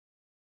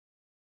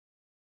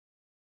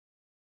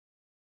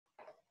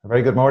A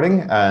very good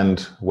morning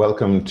and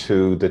welcome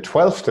to the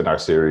 12th in our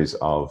series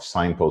of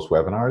Signpost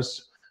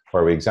webinars,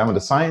 where we examine the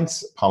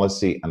science,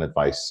 policy and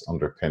advice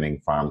underpinning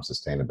farm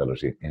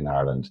sustainability in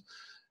Ireland.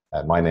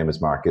 My name is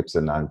Mark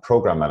Gibson. I'm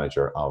Programme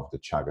Manager of the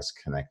Teagasc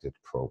Connected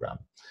Programme.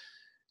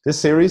 This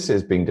series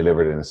is being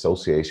delivered in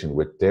association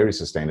with Dairy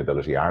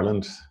Sustainability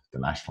Ireland, the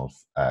National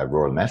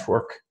Rural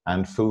Network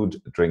and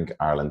Food Drink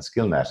Ireland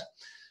SkillNet.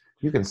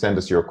 You can send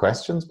us your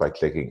questions by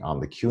clicking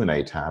on the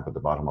Q&A tab at the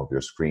bottom of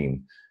your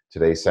screen.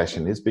 Today's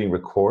session is being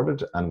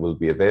recorded and will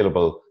be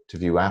available to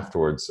view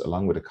afterwards,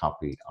 along with a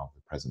copy of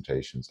the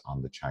presentations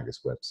on the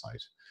Teagasc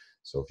website.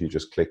 So if you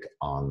just click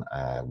on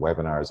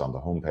webinars on the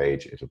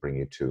homepage, it'll bring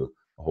you to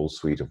a whole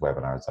suite of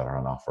webinars that are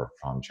on offer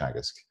from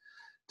Teagasc.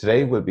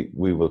 Today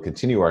we will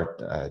continue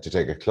to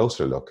take a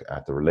closer look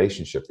at the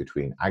relationship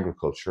between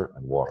agriculture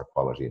and water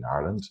quality in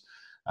Ireland.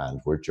 And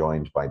we're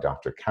joined by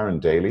Dr. Karen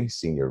Daly,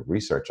 Senior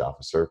Research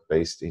Officer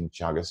based in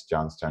Teagasc,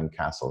 Johnstown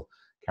Castle.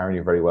 Karen,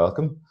 you're very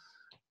welcome.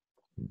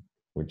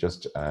 We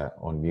just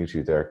unmute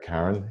you there,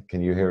 Karen.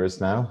 Can you hear us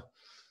now?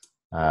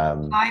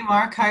 Hi,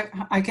 Mark.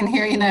 I can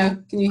hear you now.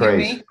 Can you hear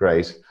me?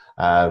 Great.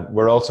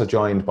 We're also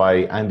joined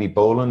by Andy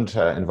Boland,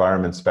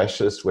 Environment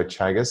Specialist with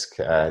Teagasc.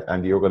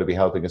 Andy, you're going to be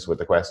helping us with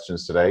the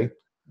questions today.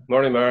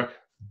 Morning, Mark.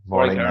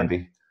 Morning,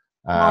 Andy.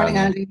 Morning,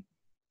 Andy.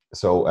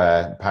 So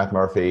Pat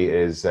Murphy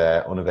is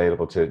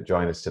unavailable to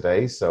join us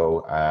today.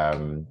 So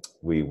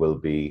we will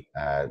be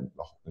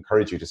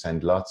encourage you to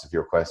send lots of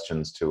your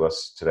questions to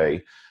us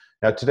today.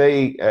 Now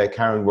today,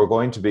 Karen, we're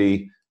going to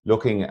be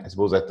looking, I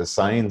suppose, at the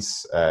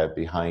science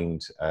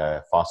behind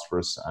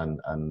phosphorus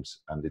and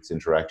its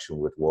interaction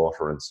with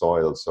water and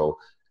soil. So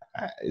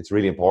it's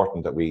really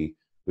important that we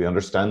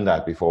understand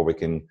that before we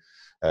can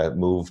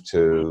move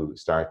to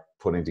start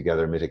putting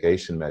together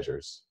mitigation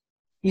measures.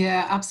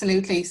 Yeah,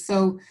 absolutely.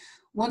 So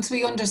once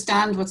we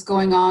understand what's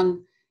going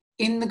on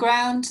in the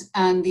ground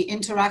and the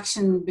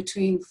interaction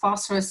between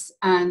phosphorus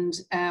and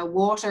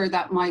water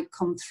that might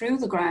come through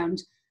the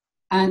ground,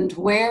 and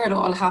where it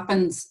all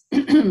happens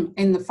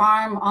in the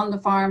farm, on the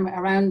farm,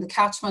 around the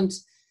catchment,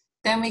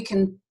 then we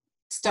can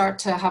start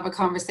to have a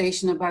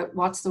conversation about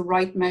what's the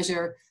right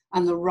measure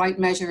and the right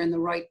measure in the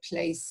right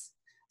place.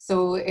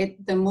 So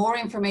the more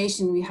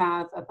information we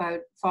have about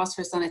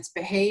phosphorus and its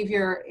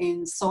behavior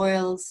in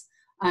soils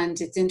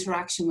and its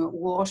interaction with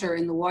water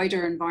in the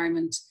wider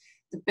environment,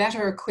 the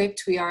better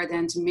equipped we are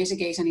then to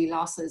mitigate any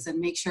losses and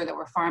make sure that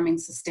we're farming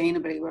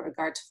sustainably with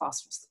regard to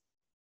phosphorus.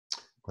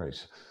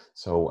 Great.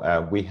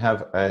 So we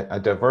have a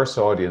diverse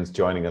audience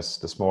joining us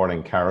this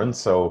morning, Karen.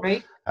 So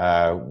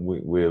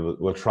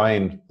we'll try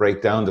and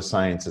break down the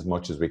science as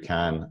much as we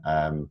can.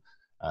 I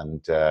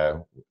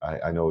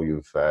know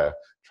you've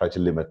tried to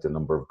limit the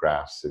number of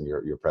graphs in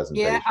your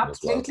presentation. Yeah,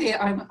 absolutely. As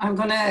well. I'm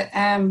going to,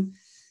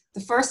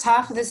 the first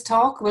half of this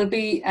talk will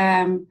be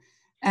a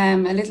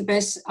little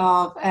bit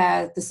of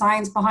the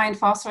science behind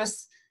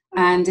phosphorus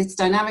and its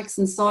dynamics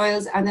in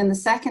soils. And then the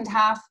second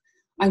half,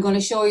 I'm going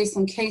to show you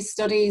some case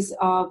studies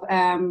of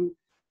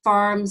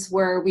farms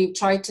where we've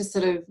tried to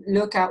sort of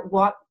look at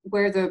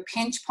where the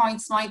pinch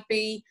points might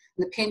be.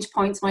 And the pinch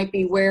points might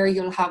be where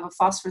you'll have a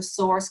phosphorus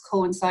source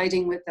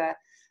coinciding with a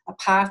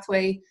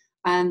pathway.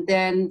 And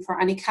then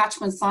for any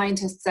catchment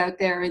scientists out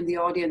there in the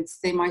audience,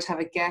 they might have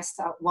a guess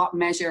at what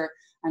measure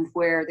and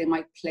where they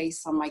might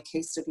place on my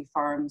case study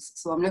farms.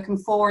 So I'm looking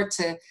forward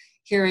to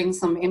hearing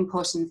some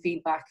input and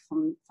feedback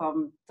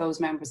from those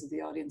members of the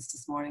audience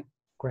this morning.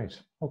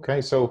 Great.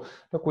 Okay, so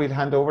look, we'll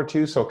hand over to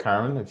you. So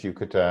Karen, if you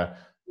could fire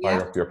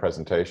up your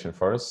presentation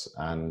for us,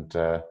 and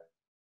we're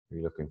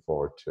looking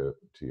forward to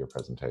your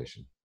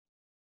presentation.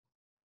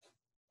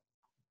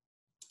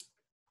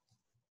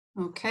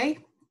 Okay,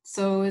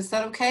 so is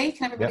that okay?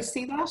 Can everybody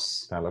see that?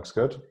 That looks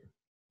good.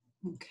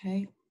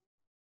 Okay.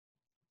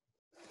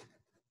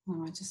 I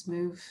might just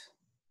move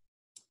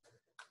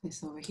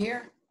this over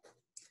here.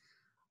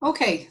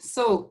 Okay,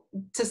 so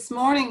this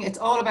morning it's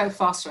all about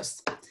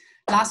phosphorus.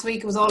 Last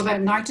week it was all about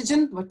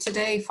nitrogen, but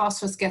today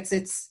phosphorus gets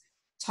its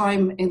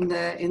time in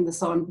the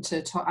sun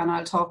and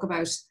I'll talk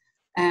about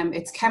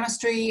its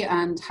chemistry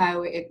and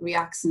how it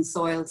reacts in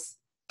soils.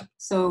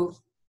 So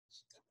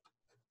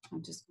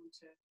I'm just going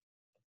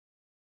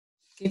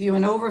to give you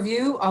an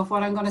overview of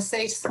what I'm going to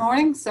say this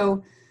morning.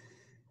 So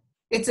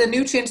it's a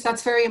nutrient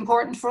that's very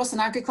important for us in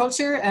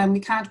agriculture, and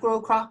we can't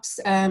grow crops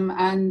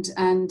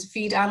and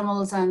feed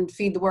animals and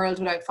feed the world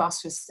without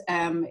phosphorus.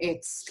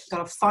 It's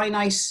got a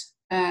finite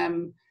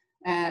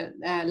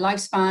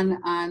lifespan,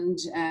 and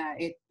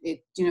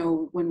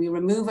when we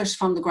remove it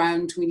from the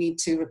ground, we need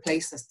to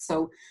replace it.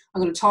 So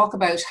I'm going to talk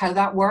about how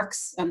that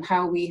works and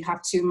how we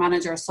have to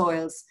manage our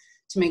soils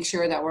to make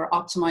sure that we're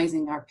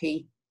optimizing our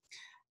P.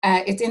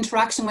 Its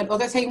interaction with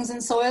other things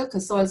in soil,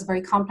 because soil is a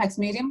very complex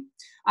medium.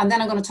 And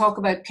then I'm going to talk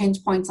about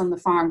pinch points on the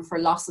farm for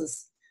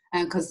losses,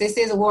 because this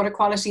is a water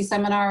quality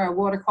seminar, a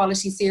water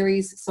quality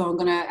series. So I'm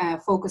going to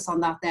focus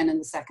on that then in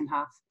the second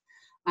half.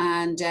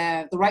 And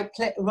the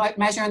right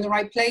measure in the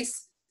right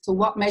place. So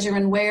what measure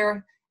and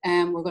where,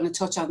 we're going to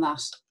touch on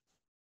that.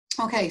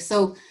 Okay,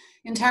 so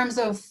In terms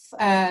of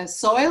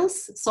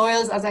soils,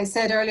 as I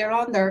said earlier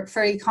on, they're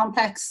very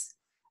complex,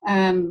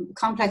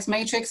 complex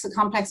matrix, a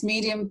complex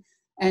medium.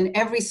 And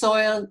every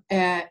soil,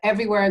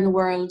 everywhere in the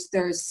world,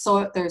 there's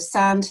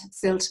sand,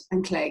 silt,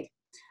 and clay.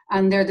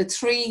 And they're the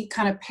three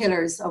kind of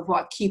pillars of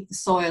what keep the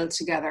soil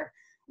together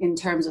in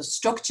terms of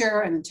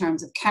structure and in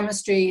terms of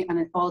chemistry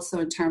and also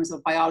in terms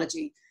of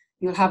biology.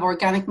 You'll have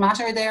organic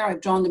matter there.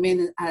 I've drawn them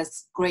in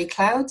as grey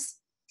clouds.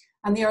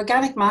 And the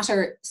organic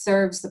matter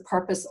serves the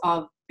purpose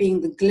of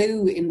being the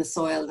glue in the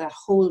soil that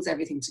holds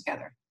everything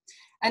together.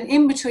 And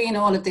in between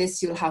all of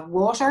this, you'll have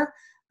water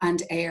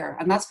and air.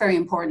 And that's very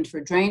important for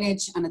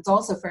drainage. And it's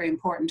also very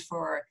important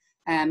for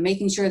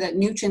making sure that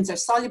nutrients are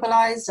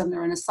solubilized and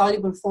they're in a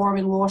soluble form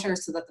in water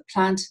so that the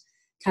plant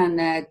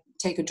can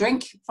take a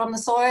drink from the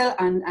soil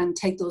and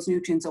take those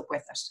nutrients up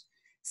with it.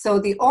 So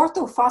the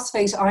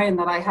orthophosphate ion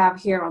that I have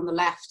here on the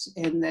left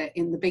in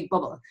the big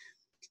bubble,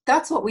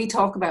 that's what we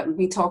talk about when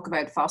we talk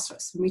about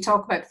phosphorus. When we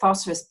talk about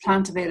phosphorus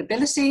plant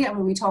availability and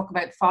when we talk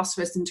about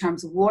phosphorus in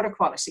terms of water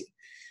quality,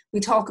 we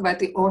talk about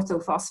the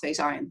orthophosphate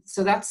ion.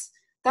 So that's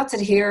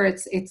it here.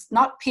 It's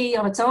not P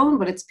on its own,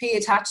 but it's P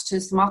attached to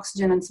some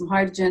oxygen and some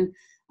hydrogen.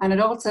 And it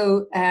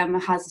also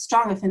has a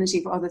strong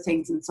affinity for other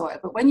things in soil.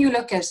 But when you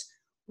look at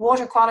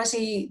water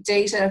quality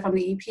data from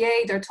the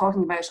EPA, they're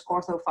talking about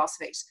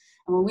orthophosphate.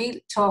 And when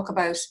we talk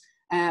about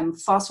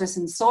phosphorus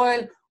in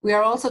soil, we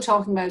are also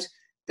talking about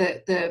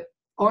the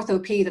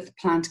ortho P that the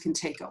plant can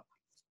take up.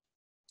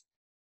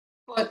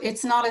 But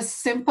it's not as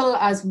simple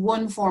as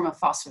one form of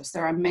phosphorus.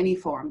 There are many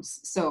forms.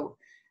 So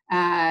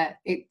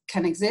it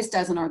can exist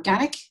as an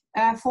organic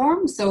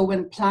form. So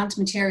when plant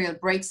material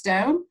breaks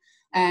down,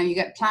 you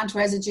get plant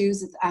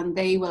residues and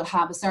they will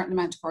have a certain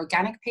amount of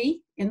organic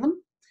P in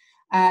them.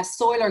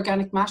 Soil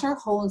organic matter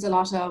holds a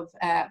lot of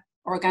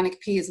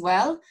organic P as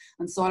well.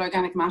 And soil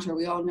organic matter,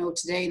 we all know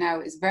today now,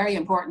 is very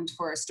important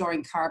for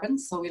storing carbon.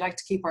 So we like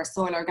to keep our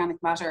soil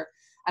organic matter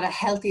at a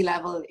healthy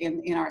level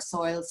in our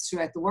soils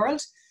throughout the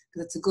world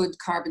because it's a good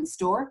carbon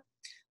store.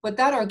 But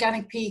that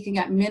organic P can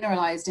get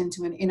mineralized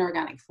into an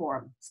inorganic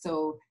form.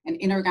 So an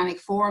inorganic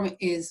form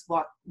is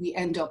what we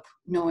end up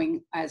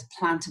knowing as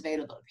plant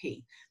available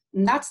P.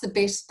 And that's the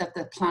bit that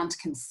the plant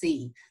can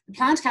see. The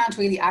plant can't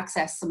really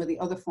access some of the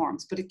other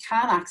forms, but it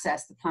can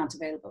access the plant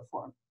available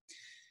form.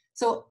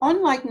 So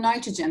unlike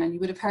nitrogen, and you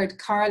would have heard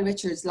Carl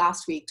Richards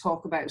last week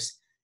talk about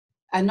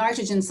a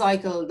nitrogen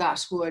cycle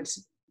that would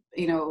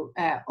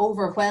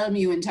overwhelm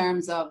you in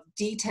terms of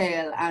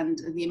detail and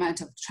the amount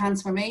of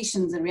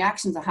transformations and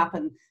reactions that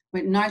happen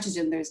with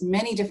nitrogen. There's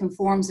many different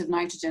forms of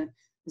nitrogen.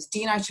 There's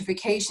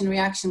denitrification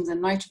reactions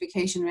and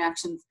nitrification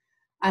reactions.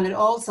 And it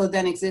also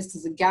then exists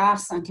as a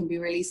gas and can be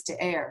released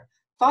to air.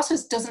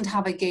 Phosphorus doesn't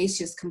have a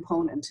gaseous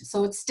component,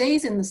 so it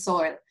stays in the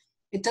soil.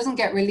 It doesn't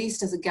get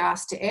released as a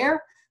gas to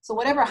air. So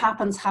whatever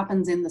happens,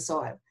 happens in the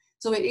soil.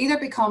 So it either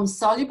becomes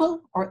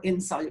soluble or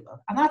insoluble.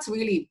 And that's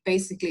really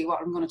basically what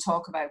I'm going to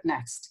talk about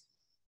next.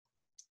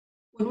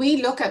 When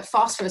we look at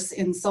phosphorus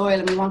in soil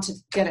and we want to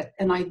get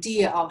an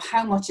idea of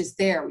how much is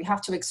there, we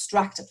have to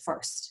extract it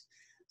first.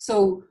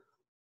 So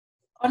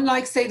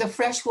unlike, say, the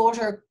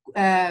freshwater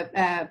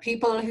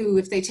people who,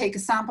 if they take a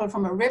sample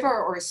from a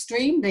river or a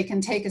stream, they can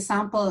take a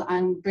sample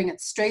and bring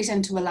it straight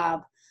into a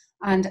lab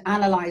and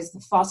analyze the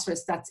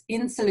phosphorus that's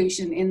in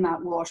solution in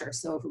that water.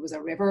 So if it was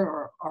a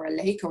river or a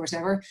lake or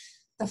whatever,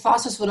 the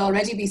phosphorus would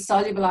already be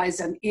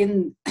solubilized and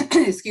in,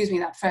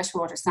 that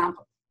freshwater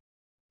sample.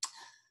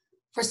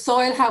 For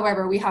soil,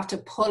 however, we have to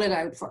pull it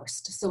out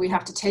first. So we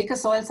have to take a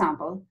soil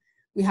sample,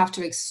 we have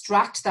to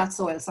extract that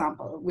soil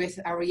sample with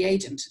a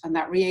reagent, and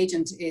that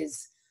reagent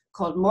is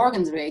called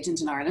Morgan's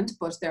reagent in Ireland,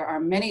 but there are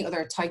many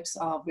other types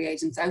of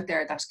reagents out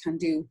there that can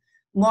do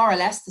more or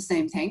less the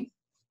same thing.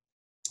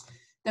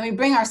 Then we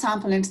bring our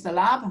sample into the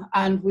lab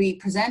and we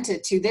present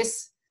it to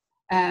this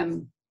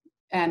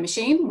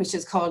machine, which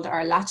is called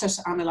our latchet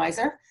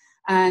analyzer.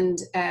 And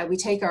we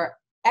take our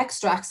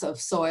extracts of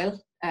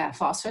soil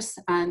phosphorus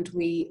and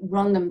we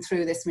run them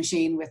through this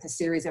machine with a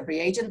series of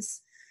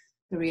reagents.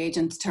 The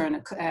reagents turn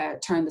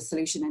the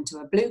solution into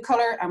a blue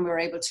color, and we're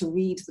able to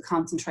read the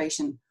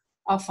concentration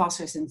of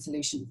phosphorus in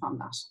solution from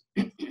that.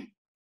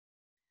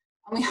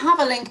 And we have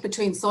a link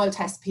between soil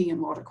test P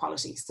and water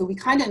quality. So we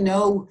kind of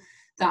know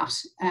that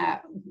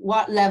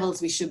what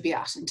levels we should be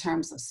at in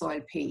terms of soil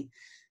P.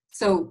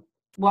 So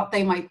what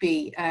they might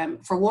be.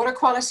 For water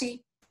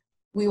quality,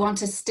 we want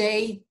to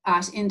stay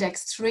at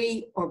index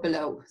 3 or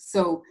below.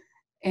 So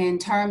in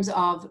terms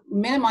of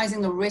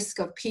minimizing the risk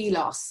of P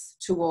loss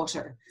to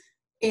water,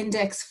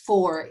 index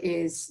 4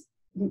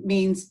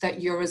 means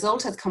that your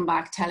result has come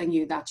back telling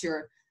you that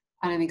you're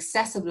at an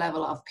excessive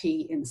level of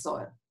P in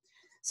soil.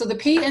 So the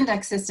P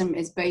index system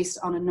is based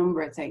on a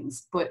number of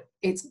things, but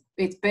it's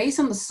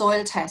based on the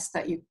soil test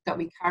that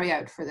we carry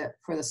out for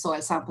the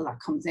soil sample that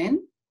comes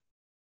in.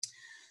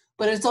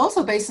 But it's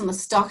also based on the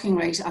stocking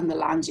rate and the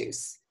land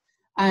use.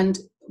 And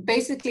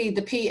basically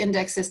the P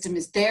index system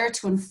is there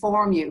to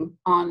inform you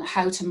on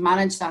how to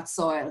manage that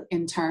soil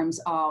in terms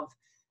of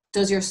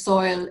is your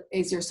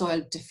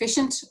soil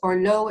deficient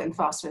or low in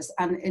phosphorus,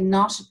 and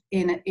not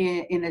in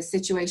a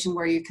situation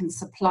where you can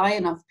supply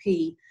enough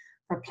P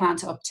for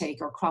plant uptake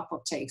or crop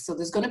uptake. So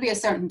there's going to be a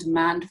certain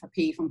demand for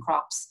P from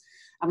crops,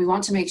 and we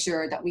want to make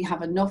sure that we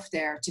have enough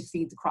there to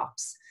feed the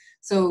crops.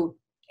 So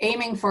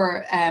aiming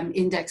for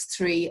index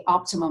 3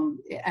 optimum,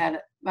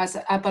 but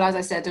as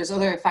I said, there's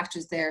other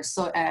factors there,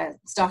 so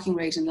stocking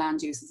rate and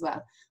land use as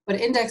well. But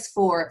index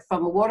 4,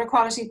 from a water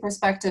quality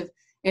perspective,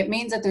 it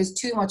means that there's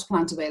too much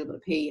plant available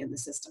P in the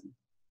system.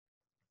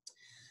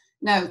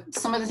 Now,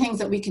 some of the things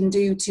that we can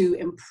do to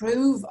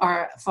improve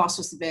our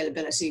phosphorus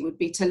availability would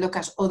be to look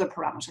at other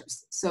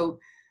parameters. So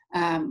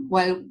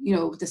while, you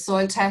know, the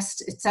soil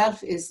test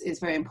itself is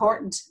very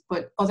important,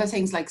 but other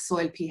things like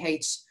soil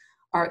pH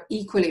are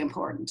equally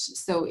important.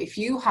 So if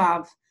you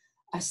have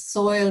a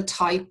soil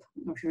type,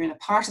 if you're in a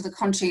part of the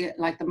country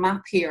like the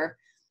map here,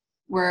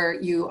 where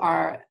you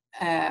are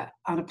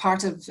on a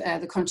part of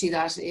the country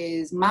that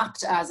is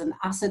mapped as an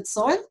acid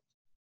soil,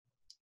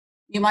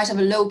 you might have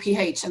a low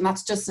pH, and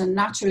that's just a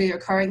naturally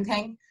occurring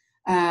thing.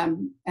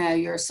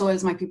 Your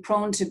soils might be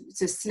prone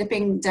to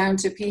slipping down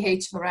to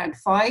pH of around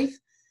 5,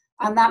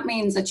 and that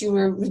means that you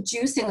are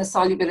reducing the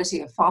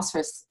solubility of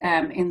phosphorus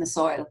in the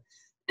soil.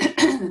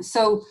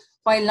 So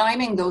by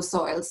liming those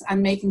soils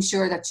and making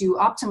sure that you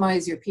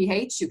optimize your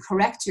pH, you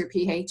correct your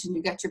pH, and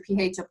you get your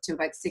pH up to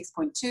about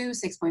 6.2,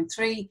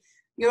 6.3,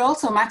 you're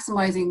also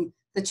maximizing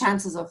the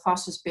chances of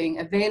phosphorus being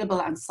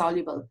available and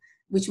soluble,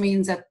 which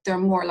means that they're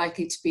more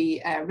likely to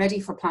be ready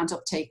for plant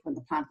uptake when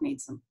the plant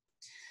needs them.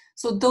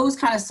 So those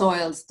kind of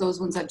soils, those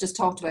ones I've just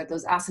talked about,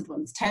 those acid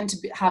ones, tend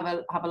to have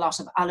a lot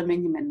of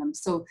aluminium in them.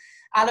 So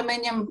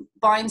aluminium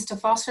binds to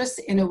phosphorus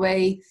in a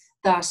way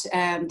that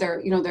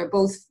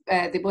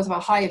they both have a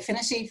high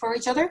affinity for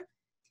each other.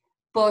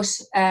 But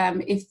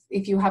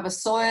if you have a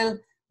soil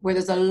where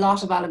there's a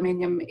lot of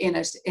aluminium in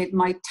it, it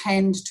might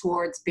tend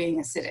towards being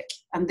acidic,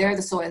 and they're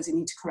the soils you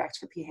need to correct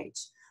for pH.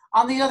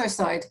 On the other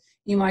side,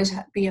 you might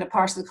be in a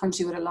part of the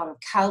country with a lot of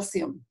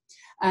calcium,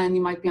 and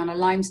you might be on a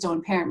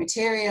limestone parent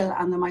material,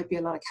 and there might be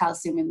a lot of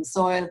calcium in the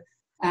soil,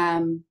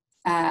 and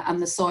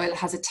the soil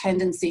has a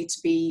tendency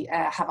to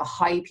have a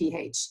high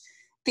pH.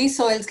 These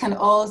soils can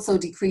also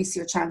decrease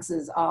your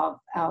chances of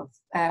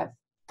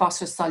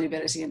phosphorus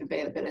solubility and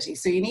availability.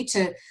 So you need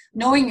to,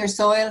 knowing your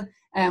soil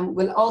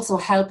will also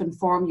help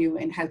inform you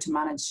in how to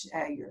manage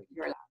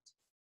your land.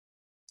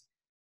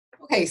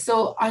 Okay,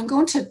 so I'm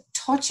going to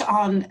touch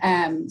on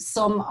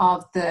some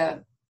of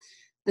the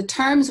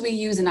terms we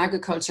use in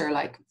agriculture,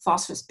 like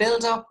phosphorus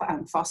buildup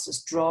and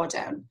phosphorus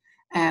drawdown,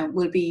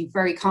 will be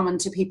very common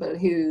to people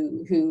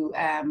who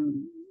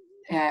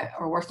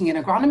are working in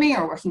agronomy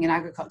or working in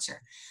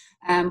agriculture.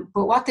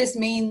 But what this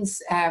means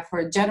for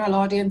a general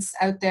audience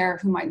out there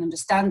who might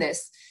understand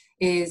this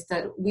is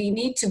that we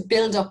need to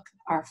build up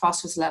our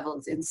phosphorus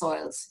levels in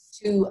soils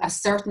to a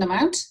certain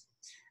amount.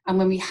 And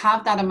when we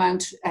have that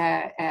amount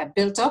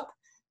built up,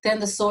 then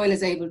the soil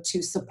is able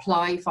to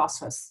supply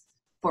phosphorus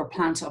for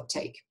plant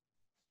uptake.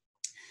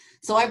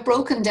 So I've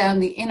broken down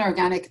the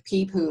inorganic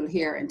P pool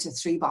here into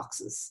 3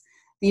 boxes.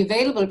 The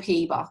available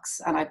P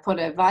box, and I put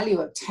a value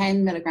of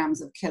 10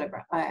 milligrams of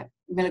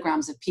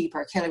P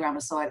per kilogram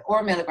of soil,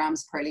 or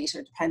milligrams per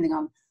litre, depending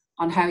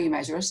on how you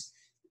measure it,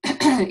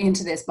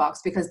 into this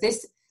box, because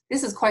this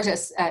is quite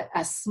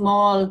a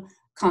small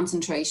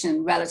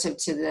concentration relative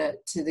to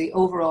the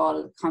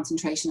overall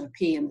concentration of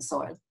P in the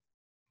soil.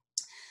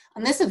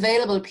 And this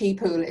available P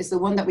pool is the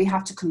one that we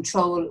have to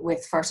control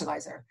with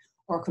fertilizer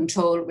or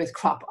control with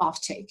crop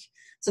offtake.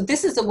 So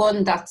this is the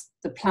one that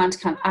the plant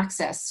can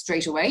access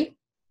straight away.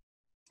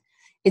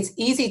 It's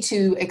easy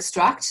to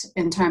extract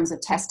in terms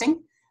of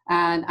testing,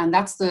 and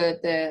that's the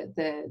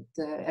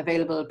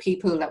available P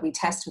pool that we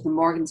test with the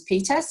Morgan's P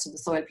test, or the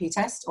soil P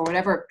test, or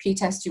whatever P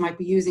test you might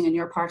be using in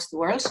your part of the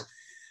world.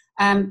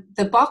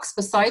 The box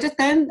beside it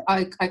then,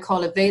 I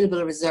call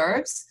available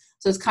reserves.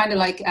 So it's kind of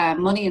like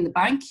money in the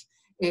bank.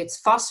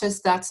 It's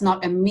phosphorus that's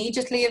not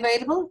immediately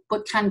available,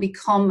 but can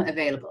become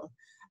available.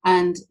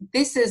 And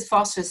this is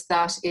phosphorus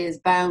that is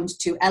bound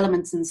to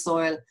elements in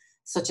soil,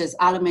 such as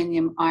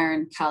aluminium,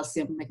 iron,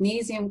 calcium,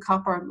 magnesium,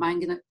 copper,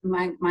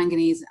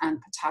 manganese, and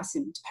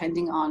potassium,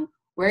 depending on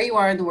where you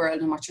are in the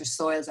world and what your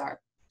soils are.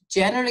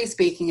 Generally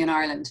speaking, in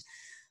Ireland,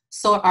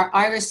 so our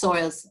Irish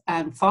soils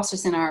and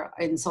phosphorus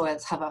in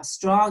soils have a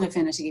strong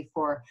affinity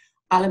for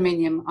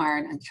aluminium,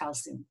 iron, and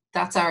calcium.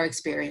 That's our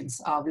experience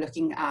of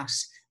looking at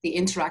the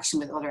interaction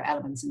with other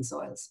elements in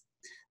soils.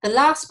 The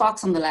last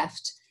box on the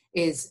left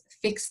is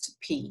fixed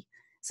P.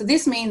 So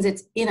this means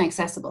it's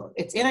inaccessible.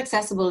 It's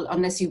inaccessible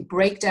unless you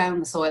break down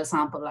the soil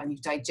sample and you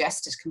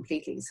digest it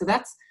completely. So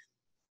that's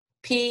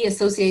P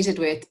associated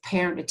with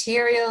parent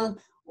material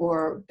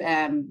or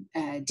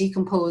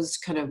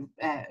decomposed kind of,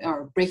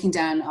 or breaking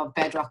down of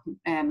bedrock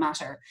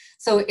matter.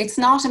 So it's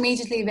not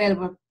immediately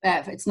available,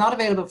 it's not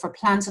available for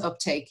plant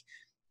uptake,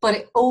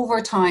 but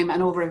over time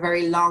and over a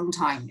very long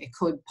time, it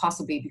could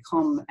possibly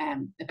become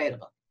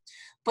available.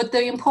 But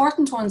the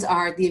important ones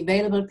are the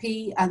available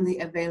P and the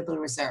available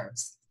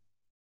reserves.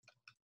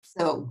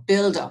 So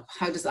build up,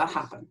 how does that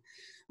happen?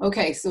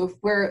 Okay, so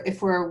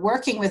if we're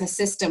working with a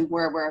system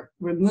where we're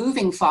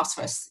removing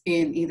phosphorus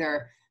in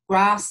either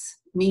grass,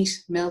 meat,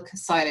 milk,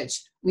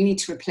 silage, we need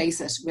to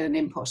replace it with an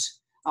input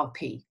of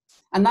P.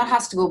 And that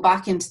has to go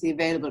back into the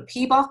available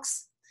P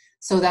box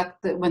so that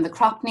when the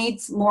crop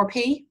needs more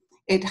P,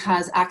 it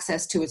has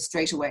access to it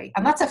straight away.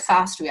 And that's a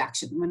fast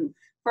reaction. When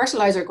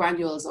fertilizer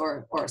granules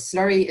or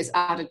slurry is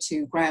added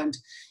to ground,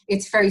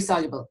 it's very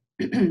soluble.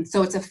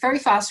 So it's a very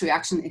fast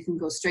reaction. It can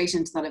go straight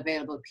into that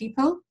available P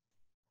pool.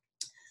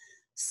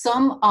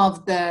 Some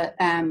of the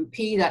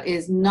P that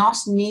is not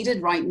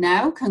needed right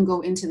now can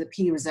go into the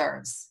P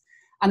reserves.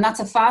 And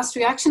that's a fast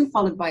reaction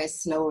followed by a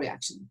slow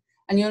reaction.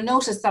 And you'll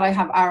notice that I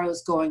have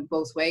arrows going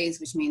both ways,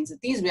 which means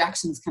that these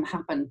reactions can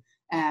happen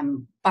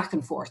back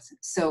and forth.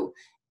 So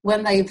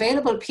when the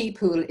available P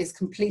pool is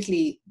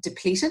completely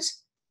depleted,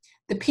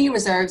 the P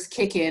reserves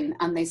kick in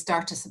and they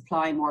start to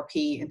supply more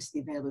P into the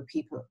available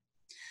P pool.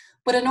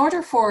 But in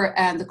order for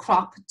the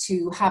crop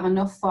to have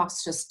enough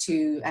phosphorus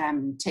to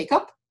take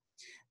up,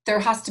 there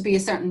has to be a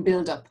certain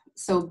buildup.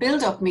 So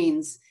buildup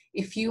means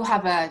if you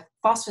have a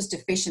phosphorus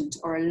deficient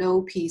or a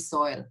low P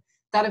soil,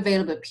 that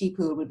available P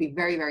pool will be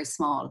very, very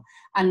small.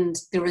 And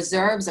the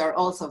reserves are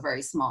also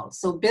very small.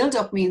 So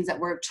buildup means that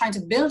we're trying to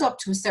build up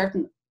to a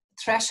certain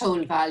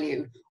threshold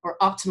value or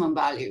optimum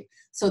value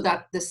so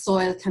that the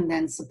soil can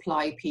then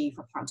supply P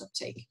for plant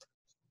uptake.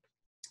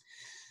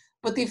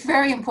 But the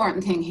very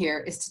important thing here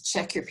is to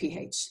check your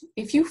pH.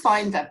 If you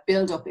find that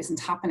buildup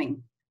isn't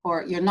happening,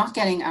 or you're not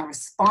getting a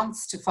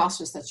response to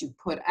phosphorus that you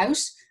put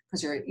out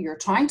because you're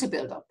trying to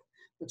build up,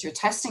 but you're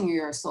testing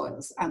your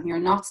soils and you're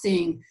not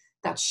seeing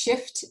that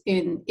shift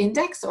in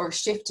index or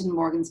shift in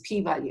Morgan's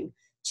p-value,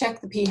 check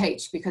the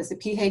pH, because the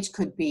pH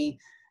could be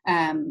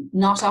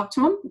not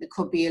optimum. It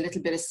could be a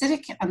little bit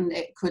acidic, and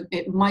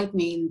it might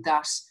mean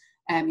that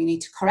you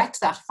need to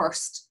correct that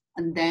first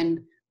and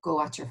then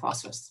go at your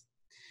phosphorus.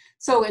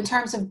 So in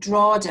terms of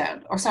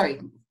drawdown, or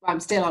sorry, I'm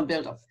still on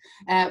buildup.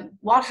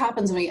 What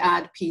happens when we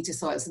add P to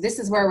soil? So this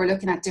is where we're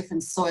looking at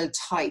different soil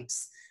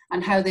types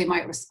and how they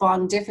might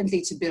respond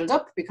differently to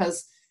buildup,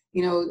 because,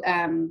 you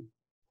know,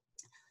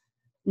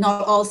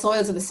 not all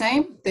soils are the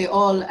same. They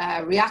all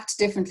react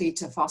differently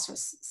to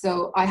phosphorus.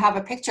 So I have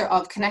a picture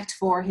of Connect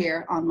 4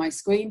 here on my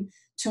screen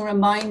to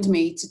remind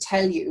me to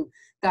tell you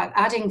that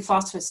adding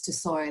phosphorus to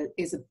soil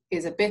is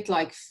a bit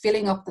like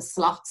filling up the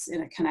slots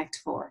in a Connect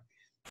 4.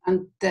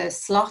 And the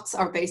slots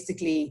are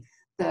basically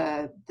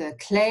the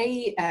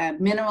clay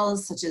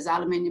minerals such as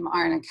aluminium,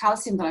 iron and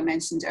calcium that I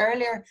mentioned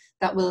earlier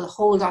that will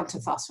hold on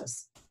to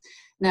phosphorus.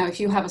 Now, if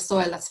you have a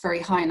soil that's very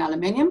high in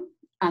aluminium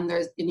and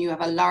you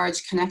have a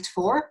large Connect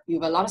 4,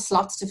 you have a lot of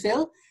slots to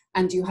fill,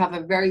 and you have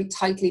a very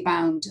tightly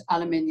bound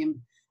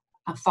aluminium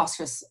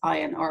phosphorus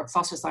ion or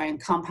phosphorus ion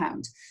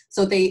compound.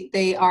 So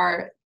they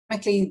are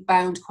chemically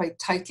bound quite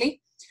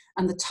tightly.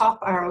 And the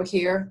top arrow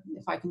here,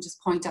 if I can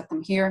just point at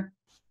them here,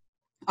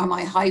 are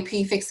my high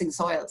P fixing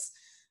soils.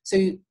 So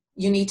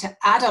you need to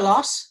add a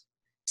lot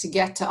to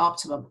get to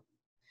optimum.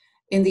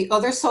 In the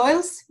other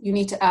soils, you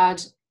need to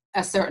add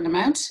a certain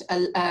amount,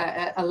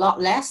 a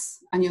lot less,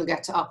 and you'll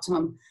get to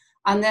optimum.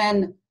 And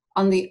then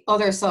on the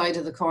other side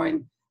of the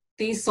coin,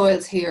 these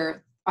soils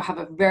here have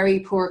a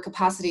very poor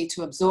capacity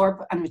to absorb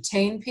and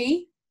retain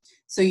P.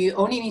 So you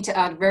only need to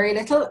add very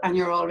little and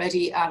you're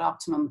already at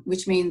optimum,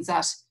 which means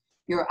that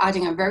you're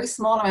adding a very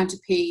small amount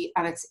of P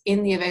and it's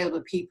in the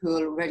available P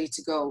pool ready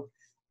to go.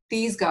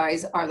 These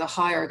guys are the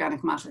high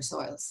organic matter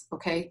soils,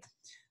 okay?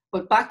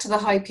 But back to the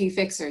high P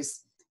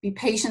fixers, be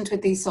patient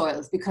with these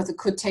soils because it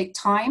could take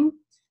time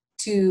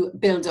to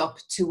build up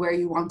to where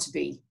you want to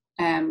be.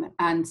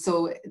 And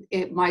so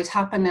it might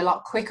happen a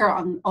lot quicker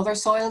on other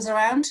soils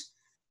around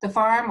the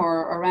farm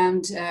or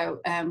around,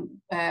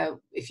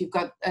 if you've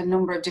got a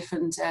number of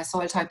different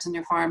soil types on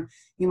your farm,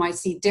 you might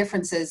see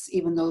differences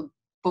even though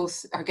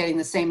both are getting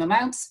the same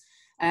amounts.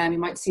 You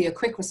might see a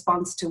quick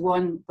response to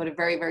one, but a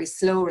very, very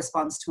slow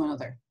response to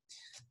another.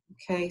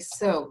 Okay,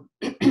 so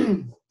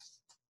the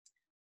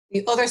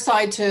other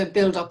side to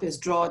build up is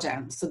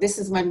drawdown. So this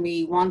is when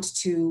we want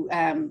to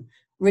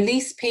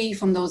release P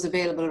from those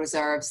available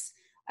reserves.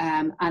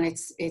 And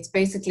it's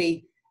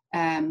basically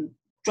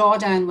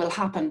drawdown will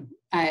happen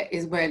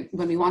is when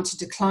we want to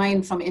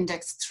decline from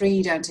index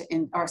 3 down to,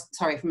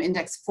 from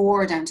index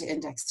 4 down to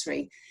index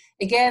 3.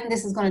 Again,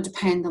 this is going to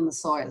depend on the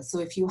soil. So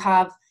if you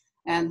have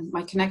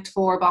my Connect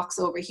 4 box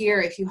over here,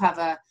 if you have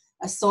a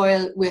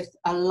soil with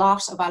a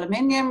lot of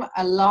aluminium,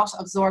 a lot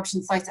of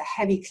absorption sites, a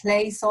heavy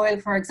clay soil,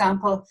 for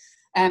example,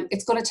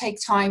 it's going to take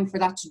time for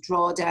that to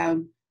draw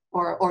down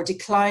or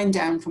decline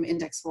down from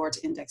index 4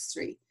 to index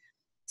 3.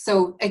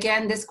 So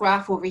again, this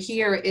graph over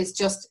here is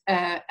just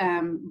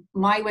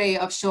my way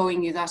of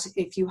showing you that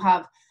if you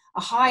have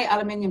a high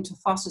aluminium to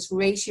phosphorus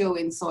ratio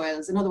in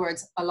soils, in other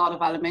words, a lot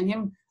of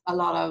aluminium, a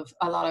lot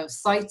of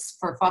sites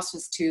for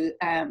phosphorus to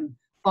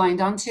bind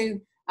onto,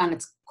 and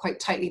it's quite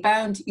tightly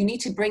bound, you need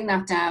to bring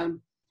that down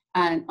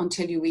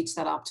until you reach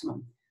that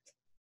optimum.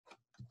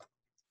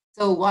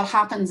 So what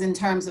happens in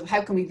terms of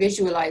how can we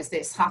visualize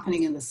this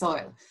happening in the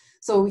soil?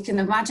 So we can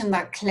imagine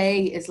that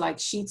clay is like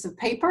sheets of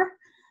paper,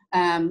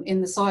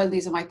 in the soil.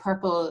 These are my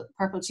purple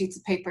sheets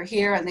of paper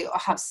here, and they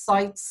have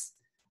sites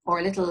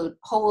or little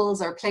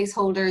holes or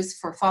placeholders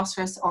for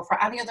phosphorus or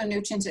for any other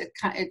nutrient.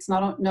 It's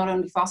not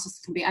only phosphorus,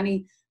 it can be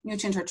any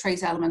nutrient or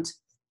trace element.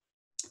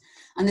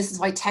 And this is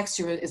why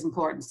texture is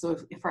important. So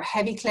if for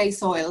heavy clay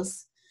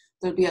soils,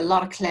 there'll be a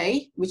lot of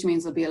clay, which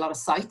means there'll be a lot of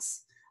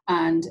sites,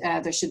 and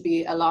there should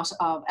be a lot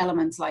of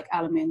elements like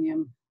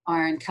aluminium,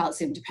 iron,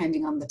 calcium,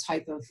 depending on the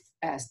type of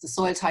the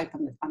soil type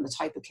and the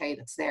type of clay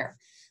that's there.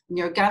 And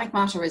the organic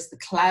matter is the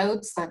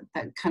clouds that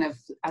kind of,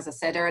 as I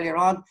said earlier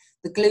on,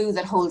 the glue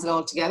that holds it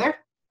all together.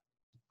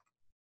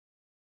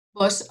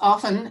 But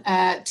often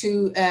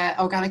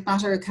organic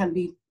matter can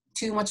be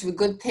too much of a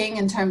good thing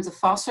in terms of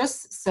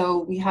phosphorus.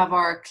 So we have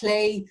our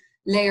clay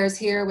layers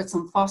here with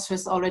some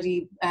phosphorus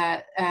already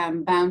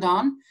bound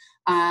on.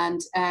 And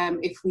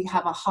if we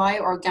have a high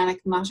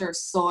organic matter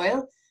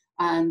soil,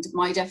 and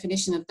my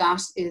definition of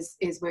that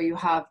is where you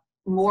have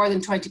more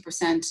than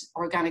 20%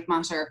 organic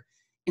matter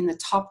in the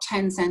top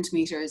 10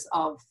 centimeters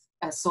of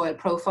a soil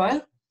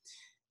profile,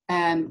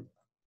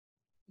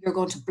 you're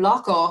going to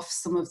block off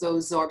some of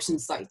those absorption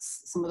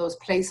sites, some of those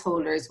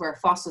placeholders where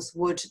phosphorus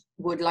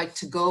would like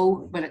to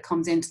go when it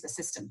comes into the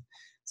system.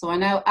 So I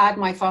now add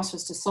my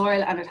phosphorus to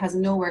soil and it has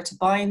nowhere to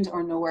bind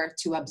or nowhere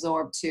to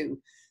absorb to.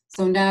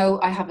 So now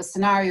I have a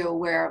scenario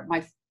where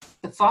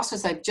the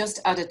phosphorus I've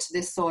just added to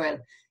this soil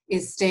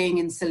is staying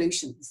in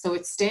solution. So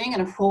it's staying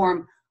in a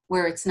form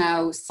where it's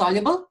now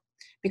soluble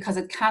because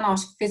it cannot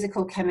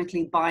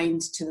physico-chemically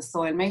bind to the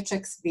soil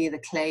matrix via the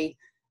clay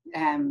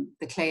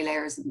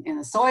layers in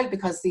the soil,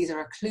 because these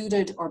are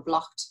occluded or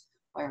blocked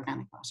by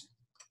organic matter.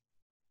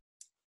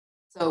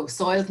 So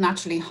soils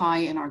naturally high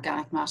in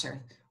organic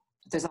matter.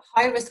 There's a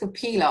high risk of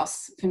P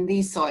loss from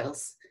these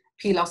soils,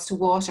 P loss to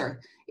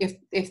water,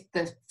 if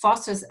the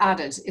phosphorus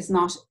added is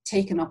not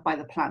taken up by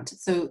the plant.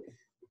 So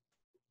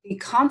the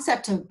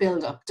concept of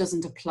build-up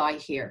doesn't apply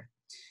here.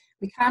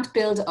 We can't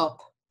build up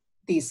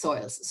these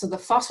soils. So the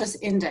phosphorus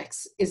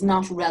index is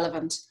not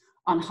relevant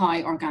on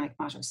high organic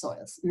matter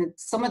soils. And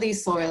some of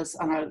these soils,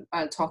 and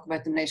I'll talk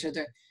about them later,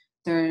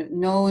 they're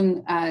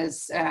known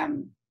as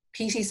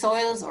peaty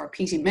soils or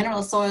peaty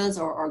mineral soils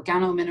or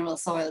organomineral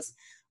soils.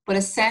 But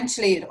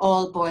essentially it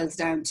all boils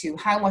down to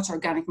how much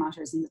organic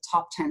matter is in the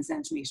top 10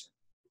 centimetres.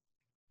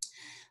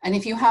 And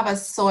if you have a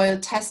soil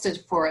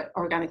tested for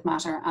organic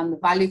matter and the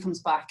value comes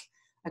back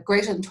at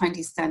greater than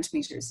 20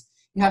 centimetres,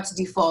 you have to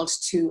default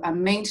to a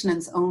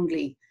maintenance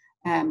only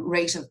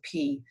rate of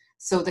P,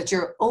 so that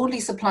you're only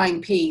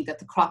supplying P that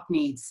the crop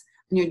needs.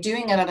 And you're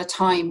doing it at a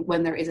time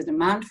when there is a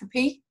demand for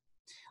P.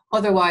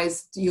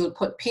 Otherwise, you'll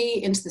put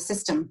P into the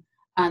system,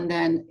 and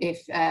then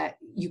if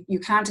you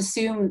can't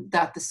assume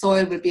that the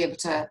soil will be able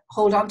to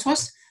hold on to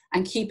it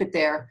and keep it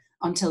there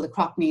until the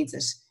crop needs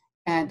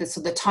it.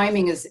 So the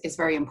timing is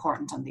very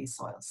important on these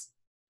soils.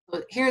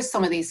 So here's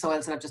some of these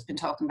soils that I've just been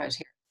talking about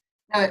here.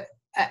 Now,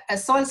 a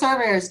soil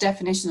surveyor's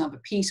definition of a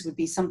peat would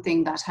be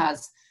something that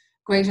has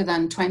greater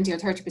than 20 or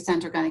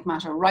 30% organic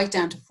matter, right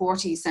down to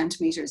 40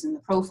 centimetres in the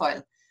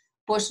profile.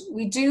 But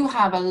we do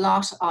have a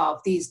lot of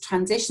these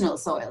transitional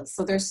soils.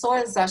 So there's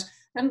soils that,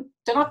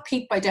 they're not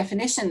peat by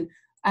definition,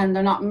 and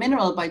they're not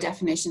mineral by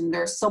definition,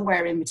 they're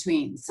somewhere in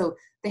between. So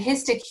the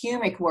histic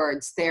humic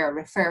words there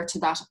refer to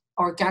that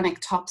organic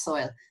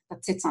topsoil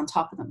that sits on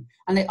top of them.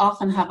 And they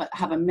often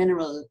have a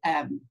mineral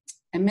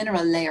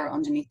layer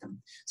underneath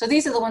them. So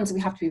these are the ones that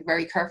we have to be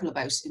very careful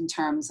about in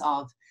terms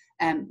of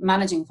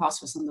managing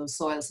phosphorus in those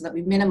soils so that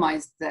we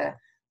minimize the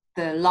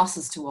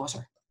losses to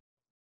water.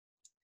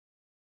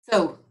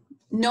 So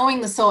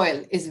knowing the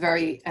soil is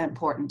very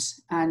important.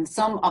 And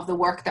some of the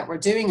work that we're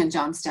doing in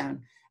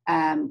Johnstown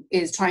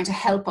is trying to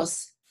help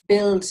us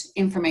build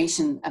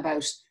information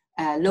about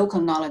local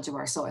knowledge of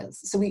our soils.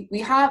 So we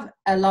have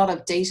a lot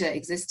of data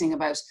existing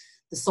about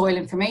the soil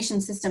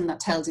information system that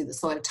tells you the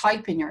soil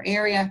type in your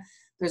area.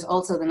 There's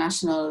also the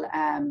national,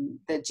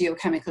 the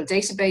geochemical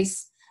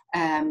database,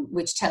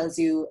 which tells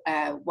you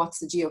what's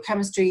the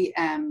geochemistry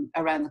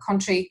around the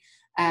country.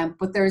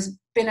 But there's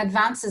been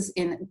advances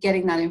in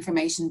getting that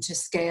information to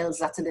scales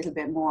that's a little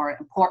bit more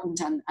important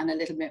and a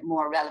little bit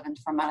more relevant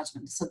for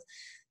management. So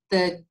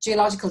the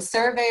Geological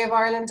Survey of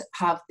Ireland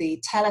have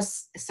the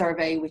Teagasc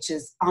survey, which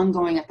is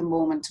ongoing at the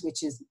moment,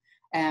 which is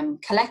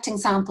collecting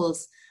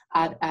samples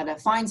at a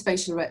fine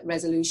spatial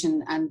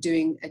resolution and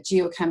doing a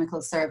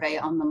geochemical survey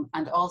on them,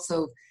 and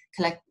also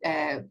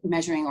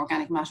measuring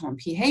organic matter and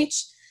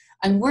pH.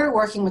 And we're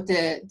working with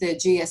the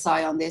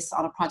GSI on this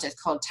on a project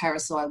called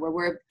TerraSoil, where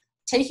we're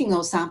taking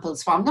those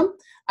samples from them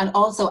and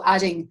also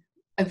adding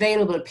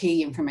available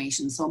P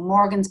information. So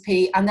Morgan's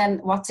P, and then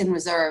what's in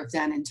reserve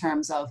then in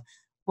terms of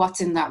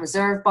what's in that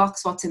reserve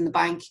box, what's in the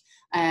bank,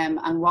 and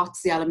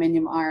what's the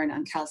aluminium, iron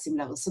and calcium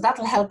levels. So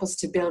that'll help us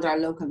to build our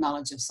local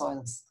knowledge of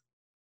soils.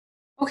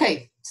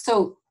 Okay,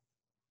 so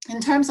in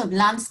terms of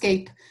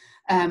landscape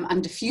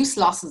and diffuse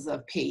losses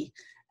of P,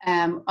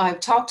 I've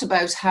talked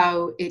about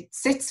how it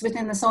sits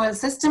within the soil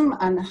system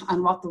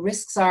and what the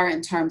risks are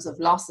in terms of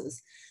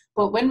losses.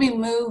 But when we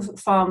move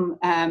from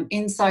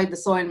inside the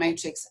soil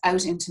matrix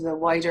out into the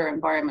wider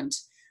environment,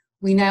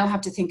 we now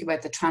have to think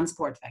about the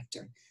transport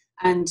vector.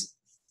 And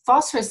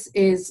phosphorus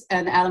is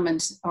an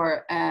element,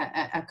 or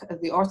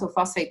the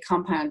orthophosphate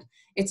compound.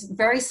 It's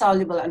very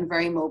soluble and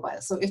very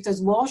mobile. So if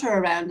there's water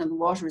around and the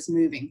water is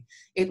moving,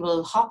 it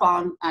will hop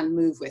on and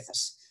move with it.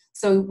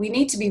 So we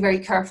need to be very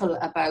careful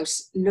about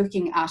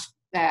looking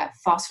at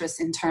phosphorus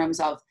in terms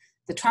of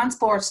the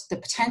transport, the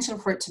potential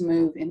for it to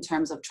move in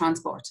terms of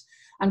transport.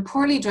 And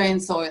poorly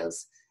drained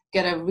soils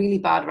get a really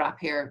bad rap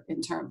here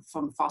in terms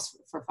for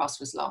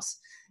phosphorus loss.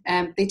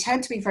 They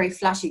tend to be very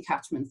flashy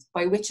catchments,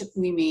 by which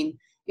we mean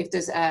if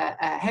there's a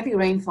heavy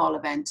rainfall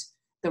event,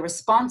 the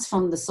response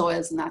from the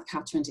soils in that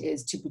catchment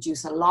is to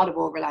produce a lot of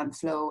overland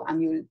flow,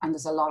 and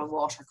there's a lot of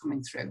water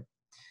coming through.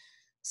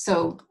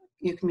 So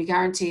you can be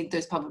guaranteed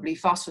there's probably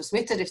phosphorus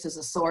with it if there's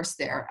a source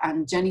there.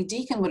 And Jenny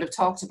Deacon would have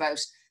talked about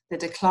the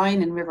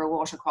decline in river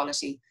water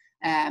quality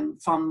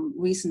from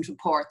recent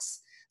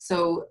reports.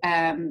 So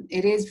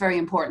it is very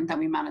important that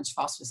we manage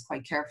phosphorus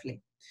quite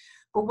carefully.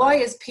 But why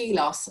is P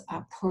loss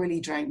a poorly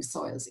drained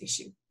soils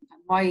issue? And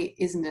why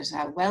isn't it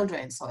a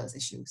well-drained soils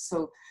issue?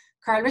 So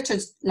Carl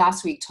Richards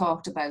last week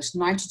talked about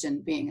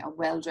nitrogen being a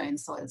well-drained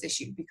soils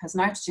issue, because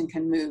nitrogen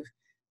can move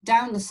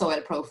down the soil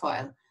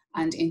profile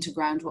and into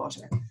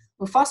groundwater.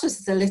 Well,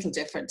 phosphorus is a little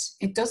different.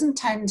 It doesn't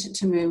tend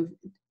to move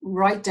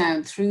right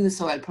down through the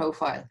soil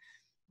profile,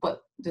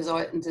 but there's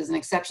an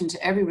exception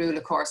to every rule,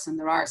 of course, and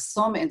there are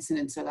some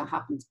incidents where that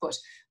happens. But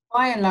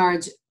by and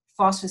large,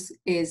 phosphorus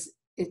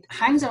it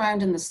hangs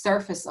around in the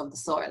surface of the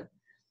soil.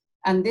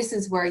 And this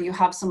is where you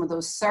have some of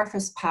those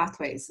surface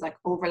pathways like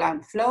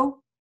overland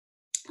flow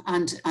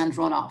and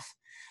runoff.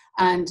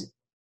 And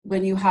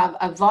when you have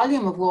a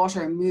volume of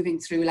water moving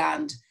through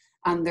land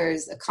and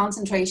there's a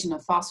concentration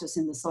of phosphorus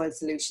in the soil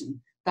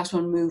solution, that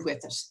will move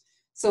with it.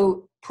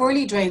 So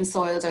poorly drained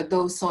soils are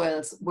those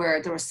soils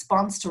where the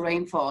response to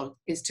rainfall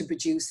is to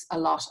produce a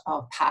lot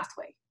of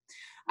pathway.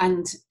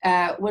 And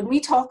when we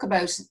talk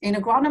about, in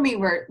agronomy,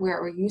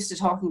 we're used to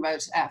talking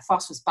about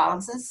phosphorus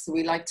balances. So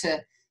we like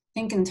to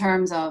think in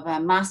terms of a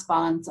mass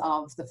balance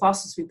of the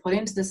phosphorus we put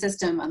into the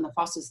system and the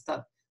phosphorus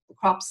that the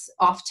crops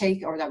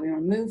offtake or that we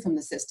remove from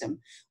the system.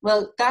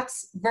 Well,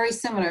 that's very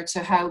similar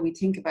to how we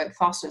think about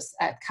phosphorus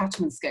at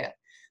catchment scale.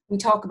 We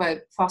talk about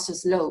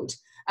phosphorus load.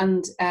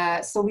 And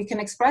so we can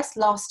express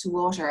loss to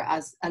water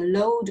as a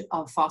load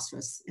of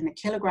phosphorus in a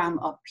kilogram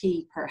of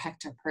P per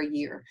hectare per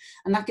year.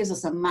 And that gives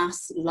us a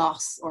mass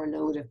loss or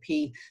load of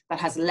P that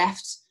has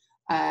left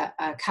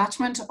a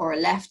catchment or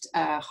left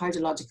a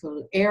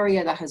hydrological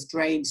area that has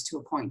drained to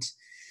a point.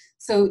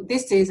 So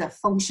this is a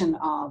function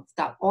of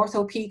that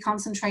ortho P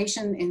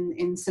concentration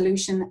in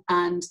solution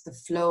and the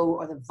flow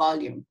or the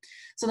volume.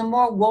 So the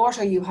more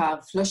water you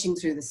have flushing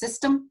through the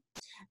system,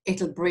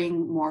 it'll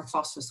bring more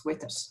phosphorus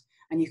with it.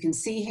 And you can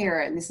see here,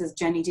 and this is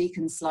Jenny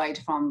Deacon's slide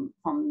from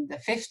the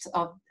 5th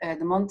of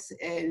the month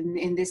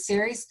in this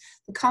series,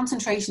 the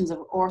concentrations of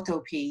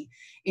ortho P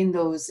in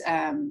those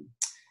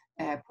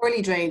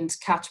poorly drained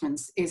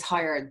catchments is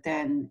higher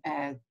than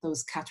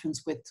those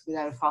catchments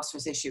without a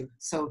phosphorus issue.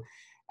 So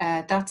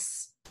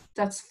that's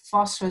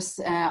phosphorus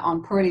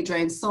on poorly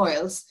drained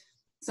soils.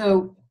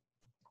 So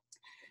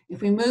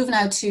if we move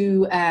now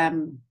to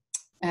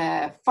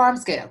farm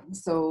scale,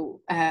 so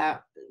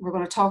we're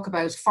going to talk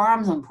about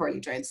farms on poorly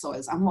drained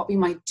soils and what we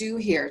might do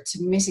here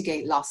to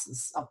mitigate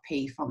losses of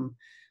P from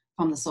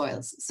the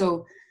soils.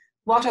 So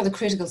what are the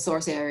critical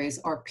source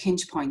areas or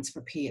pinch points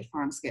for P at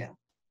farm scale?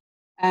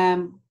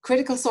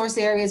 Critical source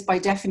areas by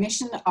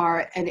definition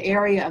are an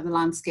area of the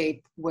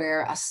landscape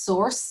where a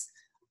source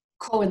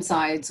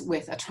coincides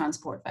with a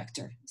transport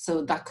vector.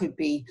 So that could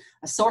be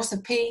a source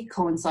of P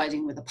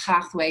coinciding with a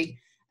pathway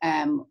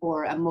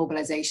or a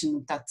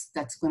mobilization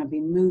that's going to be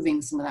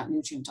moving some of that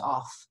nutrient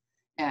off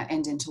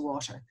and into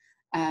water.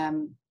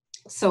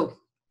 So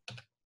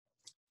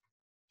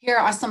here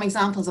are some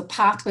examples of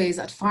pathways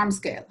at farm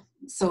scale.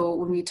 So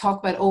when we talk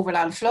about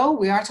overland flow,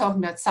 we are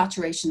talking about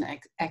saturation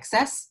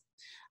excess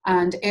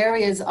and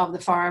areas of the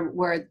farm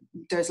where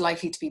there's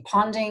likely to be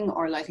ponding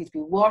or likely to be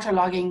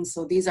waterlogging.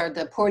 So these are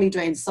the poorly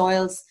drained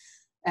soils.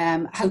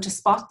 How to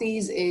spot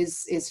these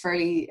is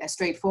fairly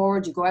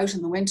straightforward. You go out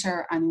in the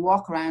winter and you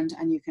walk around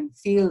and you can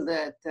feel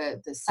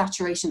the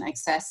saturation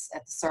excess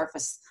at the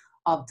surface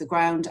of the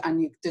ground,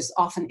 and there's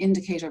often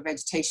indicator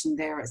vegetation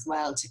there as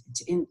well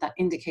that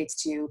indicates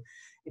to you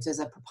if there's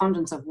a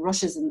preponderance of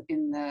rushes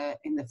in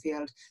the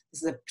field.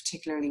 This is a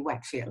particularly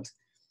wet field.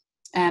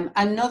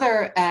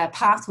 Another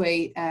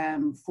pathway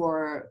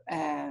for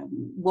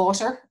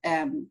water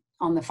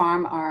on the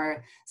farm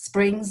are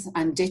springs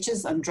and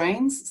ditches and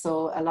drains.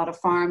 So a lot of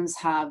farms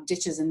have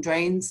ditches and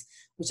drains,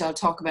 which I'll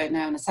talk about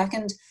now in a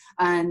second,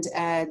 and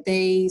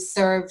they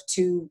serve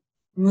to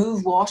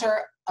move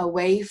water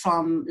away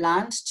from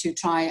land to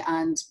try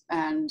and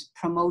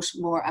promote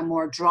a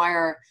more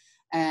drier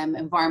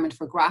environment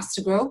for grass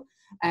to grow.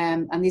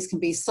 And these can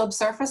be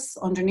subsurface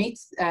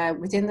underneath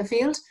within the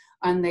field,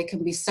 and they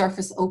can be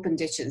surface open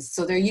ditches.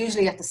 So they're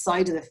usually at the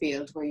side of the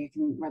field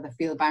where the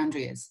field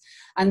boundary is.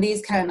 And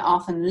these can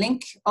often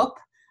link up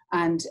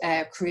and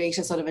create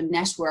a sort of a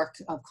network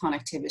of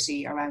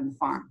connectivity around the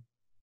farm.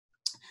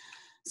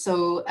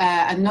 So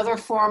another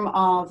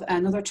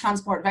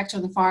transport vector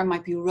on the farm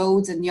might be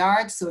roads and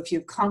yards. So if you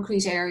have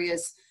concrete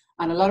areas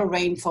and a lot of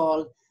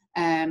rainfall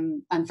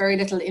and very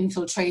little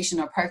infiltration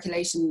or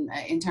percolation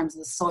in terms of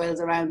the soils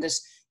around it,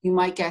 you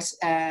might get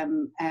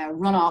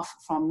runoff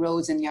from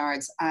roads and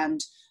yards.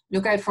 And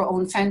look out for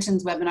Owen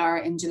Fenton's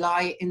webinar in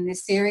July in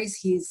this series.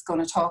 He's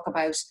going to talk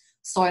about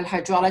soil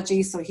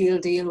hydrology, so he'll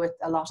deal with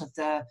a lot of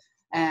the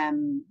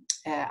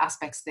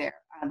aspects there.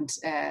 And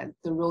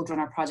the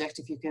Roadrunner project,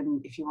 if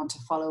you want to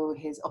follow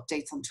his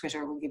updates on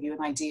Twitter, will give you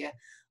an idea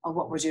of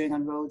what we're doing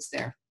on roads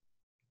there.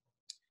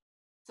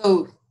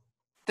 So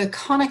the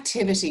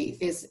connectivity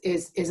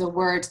is a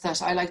word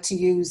that I like to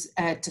use.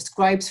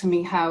 Describes for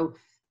me how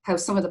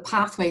some of the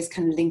pathways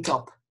can link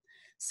up.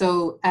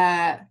 So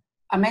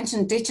I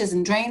mentioned ditches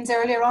and drains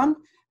earlier on.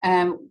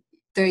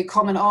 They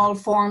come in all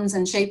forms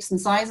and shapes and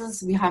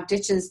sizes. We have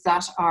ditches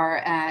that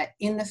are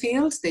in the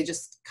field. They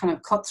just kind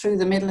of cut through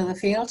the middle of the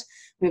field.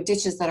 We have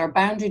ditches that are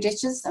boundary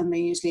ditches, and they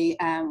usually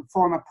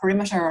form a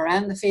perimeter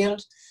around the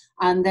field.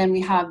 And then we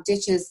have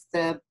ditches,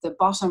 the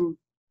bottom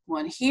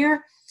one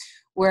here,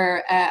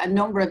 where a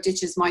number of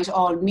ditches might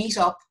all meet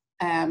up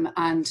and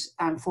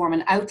form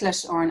an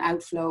outlet or an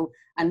outflow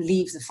and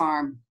leave the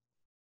farm.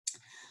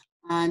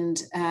 And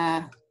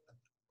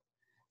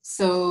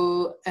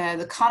so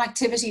the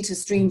connectivity to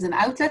streams and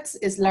outlets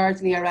is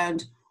largely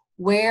around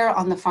where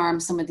on the farm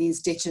some of these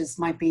ditches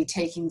might be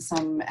taking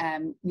some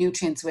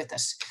nutrients with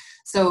it.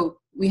 So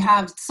we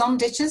have some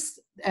ditches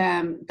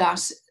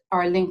that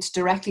are linked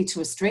directly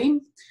to a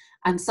stream,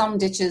 and some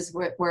ditches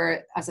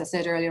where, as I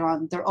said earlier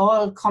on, they're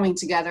all coming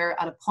together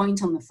at a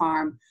point on the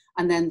farm,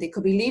 and then they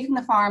could be leaving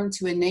the farm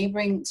to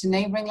neighbouring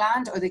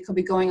land, or they could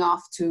be going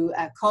off to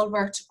a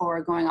culvert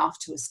or going off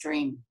to a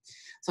stream.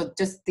 So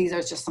these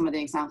are just some of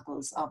the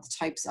examples of the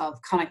types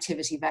of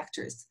connectivity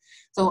vectors.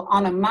 So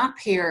on a map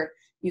here,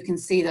 you can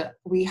see that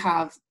we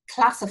have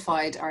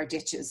classified our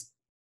ditches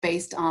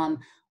based on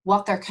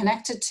what they're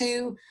connected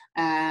to,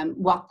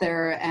 what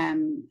their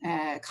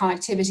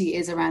connectivity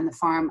is around the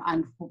farm,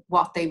 and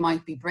what they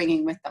might be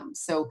bringing with them.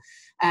 So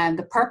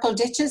the purple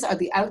ditches are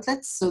the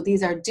outlets. So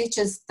these are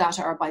ditches that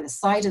are by the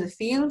side of the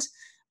field,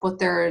 but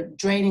they're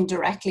draining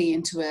directly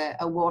into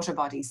a water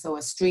body, so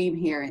a stream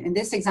here. In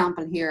this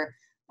example here,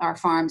 our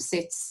farm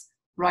sits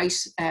right,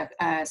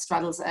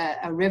 straddles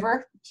a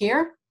river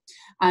here,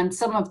 and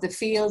some of the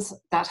fields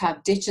that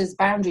have ditches,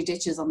 boundary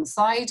ditches on the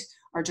side,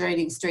 are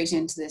draining straight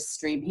into this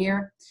stream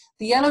here.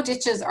 The yellow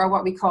ditches are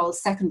what we call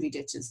secondary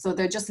ditches, so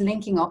they're just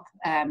linking up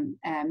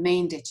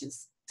main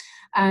ditches.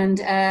 And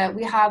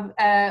we have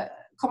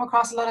come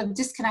across a lot of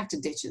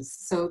disconnected ditches.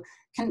 So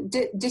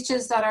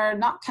ditches that are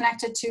not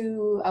connected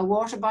to a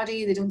water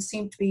body, they don't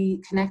seem to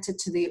be connected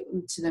to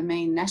the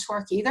main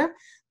network either.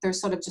 They're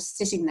sort of just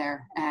sitting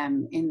there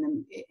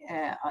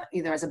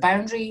either as a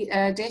boundary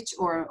ditch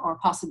or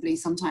possibly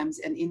sometimes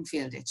an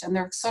infield ditch. And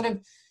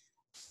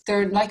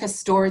they're like a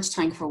storage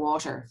tank for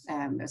water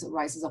as it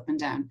rises up and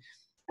down.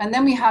 And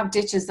then we have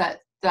ditches that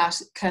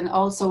can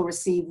also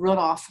receive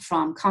runoff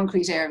from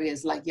concrete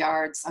areas like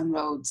yards and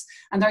roads.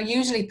 And they're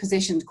usually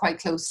positioned quite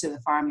close to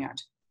the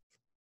farmyard.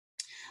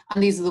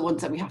 And these are the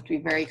ones that we have to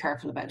be very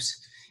careful about,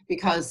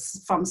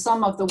 because from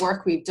some of the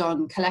work we've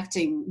done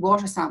collecting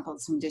water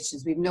samples from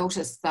ditches, we've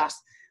noticed that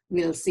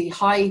we'll see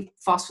high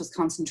phosphorus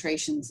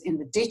concentrations in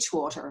the ditch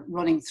water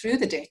running through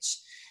the ditch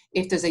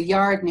if there's a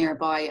yard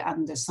nearby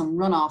and there's some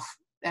runoff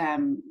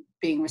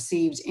being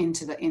received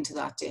into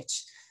that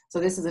ditch. So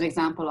this is an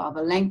example of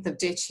a length of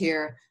ditch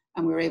here,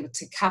 and we were able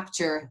to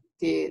capture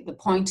the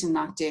point in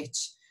that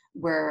ditch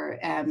where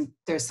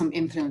there's some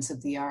influence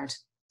of the yard.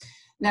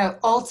 Now,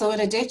 also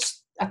in a ditch,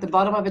 at the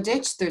bottom of a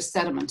ditch, there's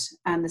sediment,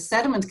 and the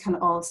sediment can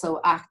also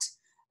act,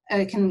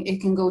 it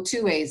can go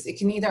two ways. It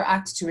can either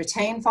act to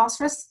retain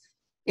phosphorus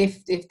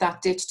if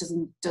that ditch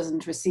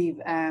doesn't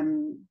receive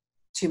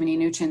too many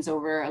nutrients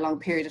over a long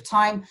period of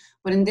time.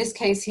 But in this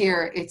case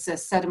here, it's a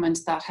sediment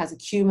that has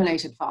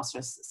accumulated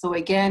phosphorus. So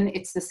again,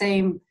 it's the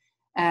same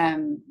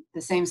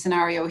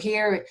scenario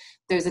here.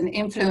 There's an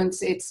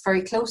influence. It's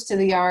very close to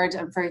the yard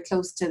and very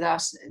close to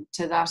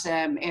that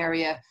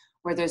area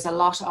where there's a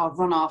lot of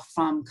runoff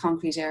from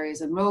concrete areas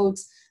and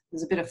roads.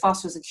 There's a bit of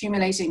phosphorus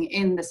accumulating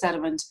in the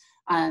sediment,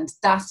 and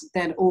that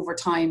then over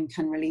time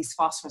can release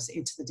phosphorus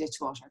into the ditch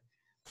water.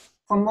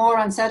 For more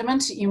on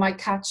sediment, you might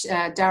catch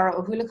Dara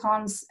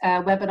O'Hulicon's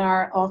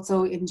webinar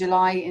also in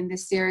July in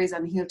this series,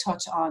 and he'll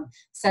touch on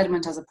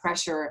sediment as a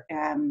pressure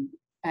in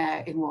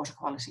water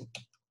quality.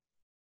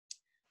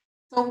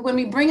 So when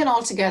we bring it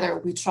all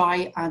together, we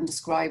try and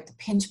describe the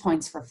pinch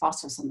points for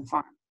phosphorus on the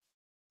farm.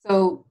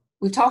 So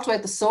we've talked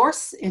about the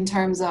source in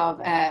terms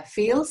of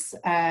fields,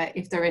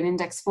 if they're in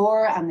index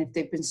 4 and if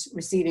they've been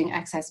receiving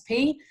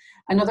XSP.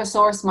 Another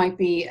source might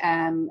be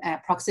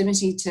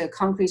proximity to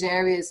concrete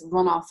areas,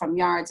 runoff from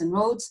yards and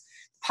roads.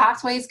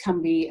 Pathways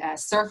can be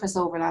surface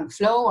overland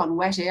flow on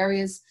wet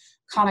areas.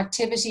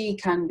 Connectivity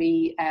can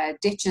be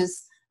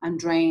ditches and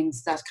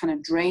drains that kind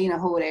of drain a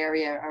whole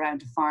area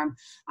around a farm.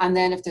 And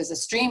then if there's a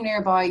stream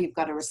nearby, you've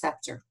got a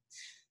receptor.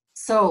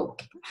 So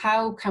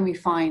how can we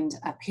find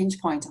a pinch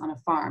point on a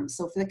farm?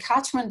 So for the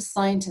catchment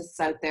scientists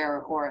out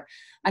there, or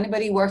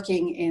anybody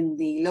working in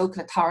the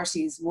local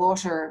authorities,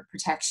 water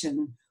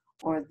protection,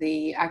 or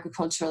the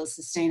agricultural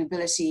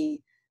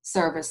sustainability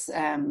service,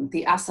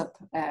 the ASSOP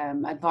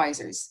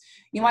advisors,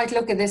 you might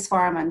look at this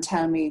farm and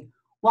tell me,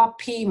 what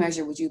P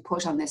measure would you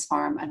put on this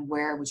farm and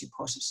where would you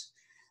put it?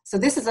 So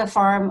this is a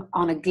farm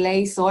on a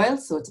clay soil,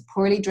 so it's a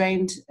poorly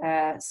drained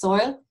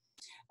soil.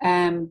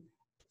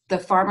 The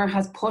farmer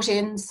has put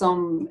in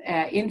some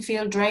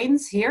infield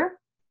drains here.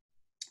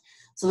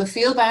 So the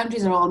field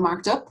boundaries are all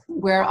marked up.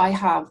 Where I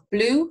have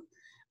blue,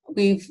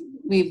 we've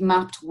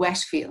mapped wet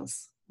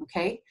fields,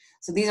 okay?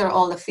 So these are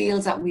all the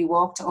fields that we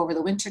walked over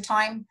the winter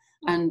time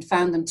and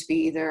found them to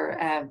be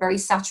either very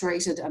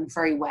saturated and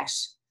very wet.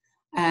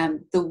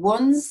 The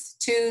 1s,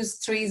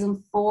 2s, 3s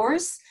and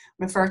 4s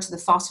refer to the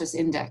phosphorus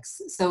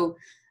index. So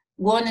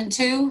 1 and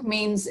 2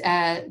 means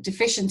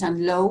deficient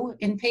and low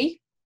in P.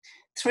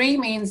 3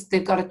 means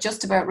they've got it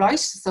just about right,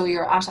 so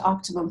you're at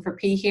optimum for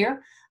P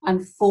here.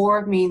 And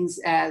 4 means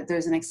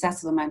there's an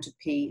excessive amount of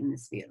P in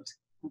this field,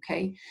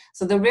 okay?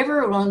 So the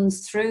river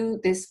runs through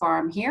this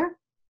farm here.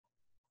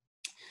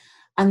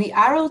 And the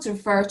arrows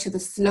refer to the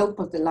slope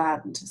of the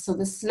land. So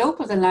the slope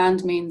of the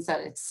land means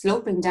that it's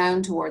sloping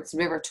down towards the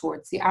river,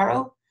 towards the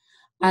arrow.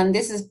 And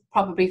this is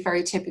probably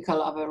very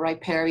typical of a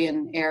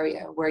riparian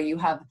area where you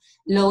have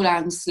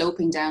lowlands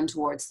sloping down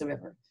towards the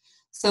river.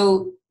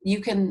 So you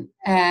can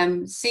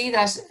see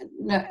that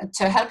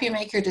to help you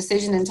make your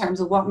decision in terms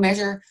of what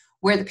measure,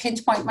 where the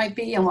pinch point might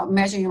be and what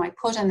measure you might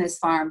put on this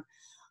farm,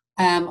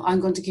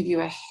 I'm going to give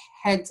you a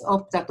heads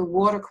up that the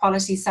water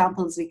quality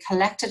samples we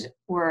collected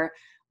were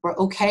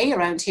okay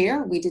around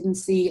here. We didn't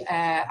see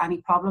any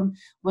problem.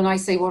 When I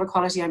say water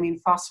quality, I mean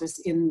phosphorus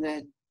in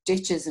the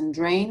ditches and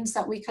drains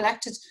that we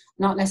collected.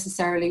 Not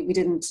necessarily, we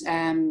didn't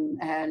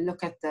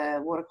look at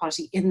the water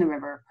quality in the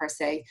river per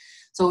se.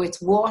 So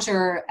it's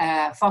water,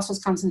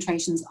 phosphorus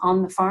concentrations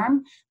on the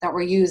farm that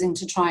we're using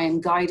to try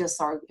and guide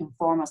us or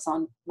inform us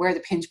on where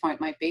the pinch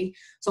point might be.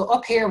 So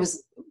up here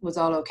was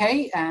all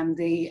okay.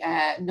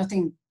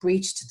 Nothing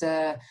breached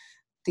the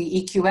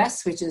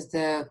EQS, which is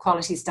the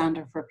quality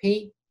standard for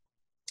P.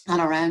 And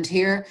around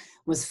here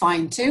was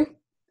fine too.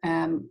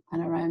 And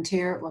around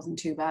here it wasn't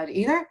too bad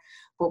either.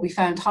 But we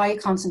found high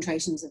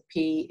concentrations of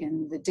P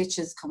in the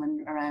ditches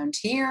coming around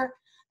here.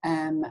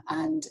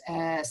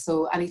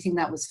 So anything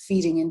that was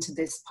feeding into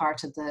this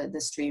part of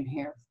the stream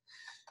here.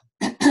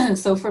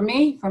 So for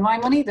me, for my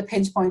money, the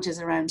pinch point is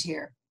around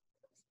here.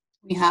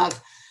 We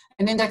have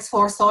an index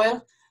 4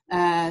 soil,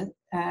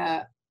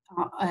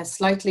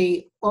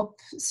 slightly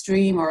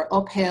upstream or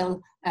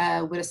uphill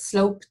with a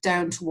slope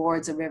down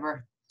towards a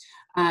river.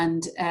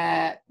 And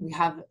we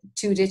have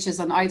 2 ditches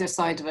on either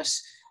side of it,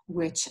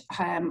 which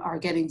are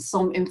getting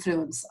some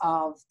influence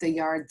of the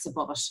yards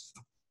above it.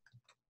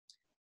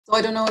 So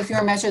I don't know if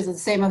your measures are the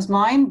same as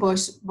mine,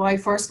 but my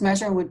first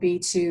measure would be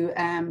to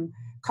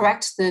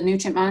correct the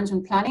nutrient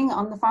management planning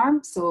on the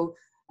farm. So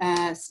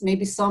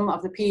maybe some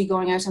of the P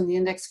going out on the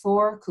index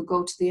 4 could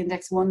go to the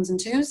index 1s and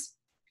 2s.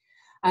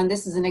 And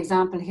this is an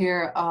example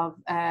here of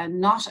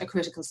not a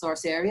critical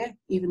source area,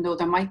 even though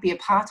there might be a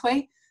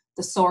pathway,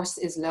 the source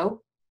is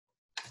low.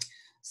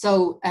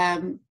 So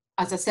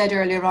as I said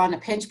earlier on, a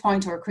pinch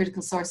point or a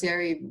critical source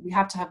area, we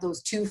have to have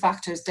those 2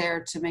 factors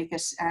there to make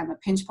it a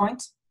pinch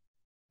point.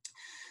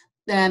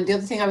 Then the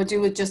other thing I would do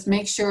would just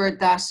make sure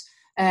that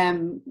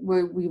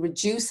we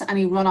reduce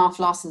any runoff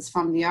losses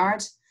from the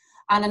yard.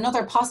 And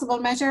another possible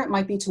measure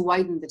might be to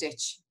widen the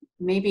ditch.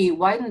 Maybe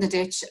widen the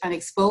ditch and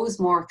expose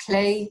more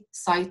clay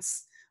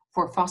sites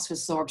for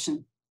phosphorus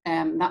absorption.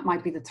 That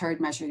might be the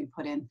third measure you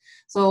put in.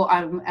 So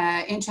I'm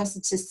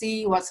interested to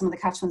see what some of the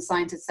catchment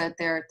scientists out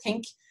there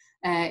think,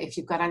 if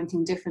you've got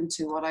anything different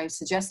to what I've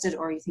suggested,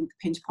 or you think the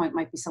pinch point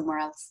might be somewhere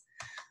else.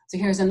 So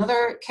here's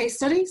another case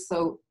study.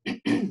 So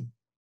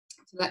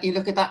let you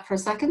look at that for a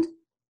second.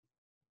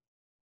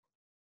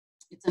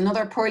 It's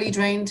another poorly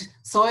drained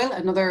soil,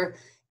 another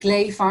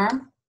clay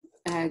farm,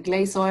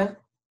 clay soil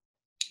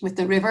with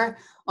the river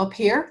up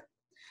here,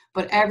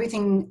 but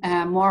everything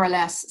more or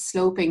less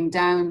sloping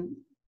down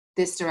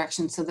this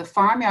direction. So the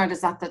farmyard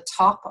is at the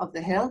top of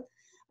the hill,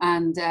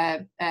 and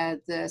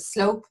the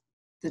slope,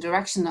 the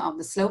direction of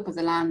the slope of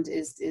the land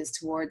is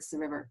towards the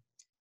river.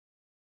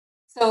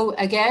 So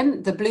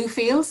again, the blue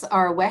fields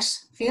are wet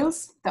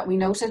fields that we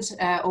noted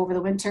over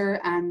the winter,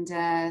 and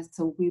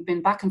so we've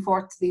been back and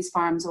forth to these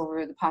farms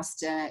over the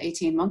past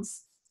 18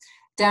 months.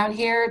 Down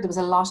here, there was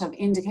a lot of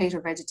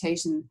indicator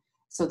vegetation,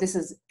 so this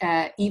is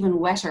even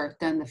wetter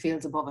than the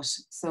fields above it.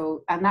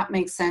 So, and that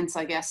makes sense,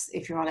 I guess,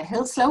 if you're on a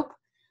hill slope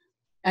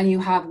and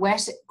you have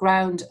wet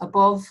ground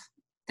above,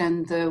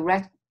 then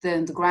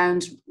the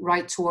ground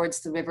right towards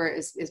the river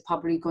is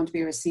probably going to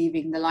be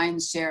receiving the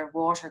lion's share of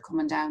water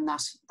coming down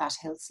that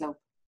hill slope.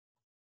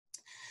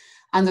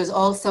 And there's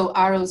also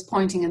arrows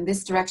pointing in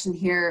this direction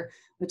here,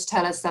 which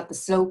tell us that the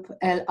slope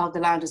of the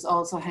land is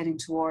also heading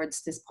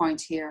towards this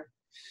point here.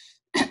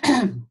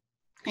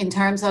 In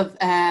terms of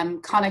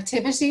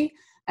connectivity,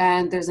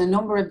 and there's a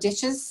number of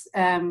ditches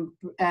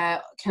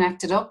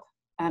connected up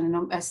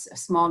and a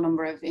small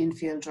number of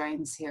infield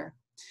drains here.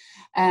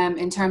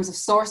 In terms of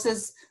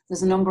sources,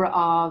 there's a number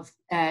of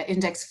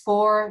index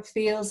 4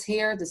 fields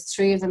here. There's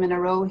 3 of them in a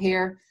row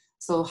here.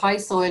 So high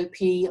soil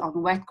P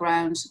on wet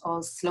ground,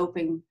 all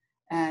sloping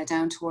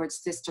down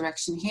towards this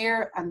direction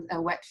here, and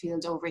a wet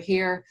field over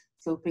here,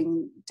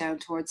 sloping down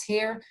towards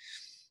here.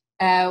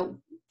 The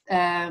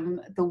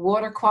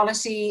water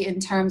quality in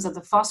terms of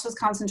the phosphorus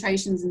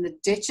concentrations in the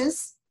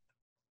ditches,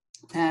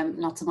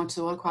 not so much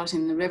the water quality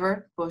in the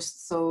river, but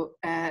so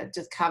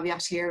just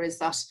caveat here is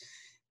that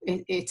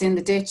it's in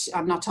the ditch.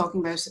 I'm not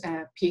talking about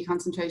P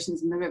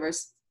concentrations in the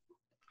rivers.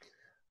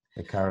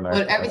 Hey, Karen,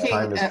 our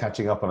time is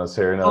catching up on us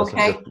here now.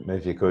 Okay. So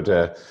maybe you could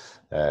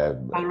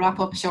I'll wrap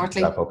up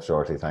shortly. Wrap up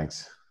shortly,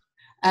 thanks.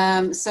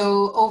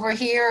 So over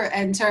here,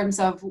 in terms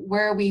of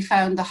where we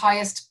found the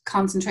highest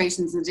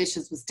concentrations in the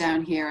ditches was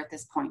down here at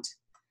this point.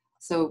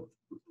 So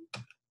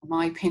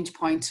my pinch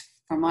point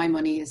for my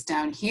money is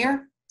down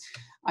here.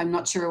 I'm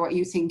not sure what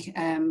you think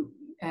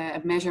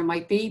a measure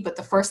might be, but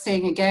the first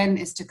thing again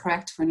is to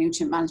correct for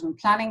nutrient management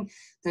planning.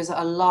 There's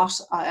a lot,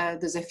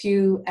 there's a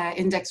few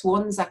index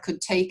 1s that could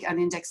take, and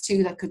index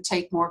 2 that could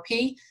take more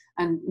P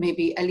and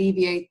maybe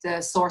alleviate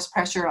the source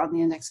pressure on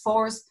the index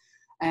 4s.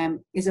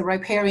 Is a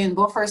riparian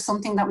buffer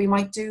something that we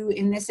might do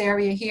in this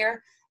area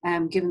here,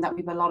 given that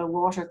we have a lot of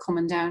water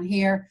coming down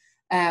here?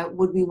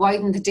 Would we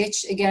widen the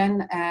ditch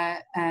again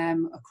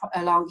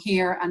along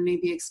here and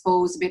maybe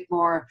expose a bit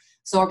more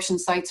absorption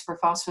sites for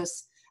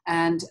phosphorus?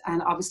 And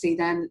obviously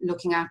then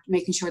looking at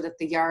making sure that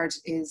the yard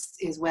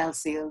is well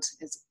sealed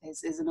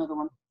is another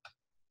one.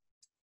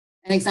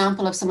 An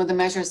example of some of the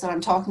measures that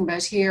I'm talking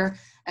about here,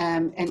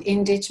 an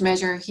in-ditch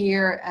measure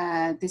here.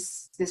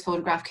 This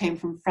photograph came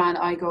from Fran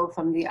Igo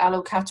from the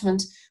Allo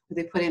catchment, where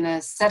they put in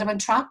a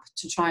sediment trap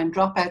to try and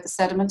drop out the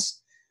sediment.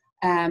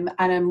 And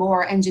a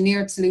more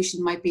engineered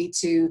solution might be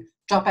to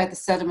drop out the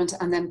sediment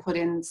and then put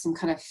in some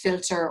kind of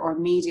filter or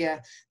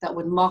media that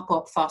would mop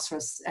up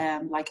phosphorus,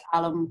 like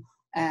alum,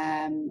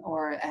 there's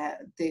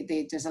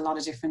a lot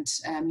of different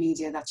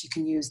media that you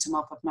can use to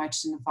mop up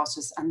nitrogen and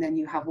phosphorus, and then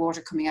you have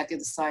water coming out the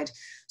other side.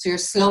 So you're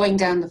slowing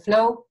down the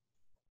flow,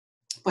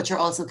 but you're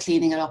also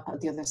cleaning it up at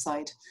the other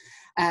side.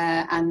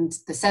 And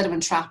the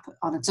sediment trap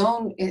on its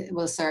own, it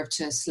will serve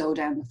to slow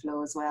down the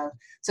flow as well.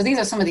 So these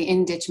are some of the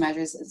in-ditch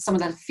measures. Some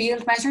of the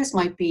field measures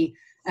might be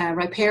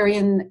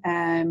riparian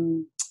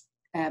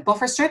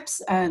buffer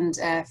strips and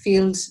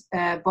field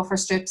buffer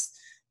strips,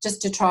 just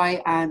to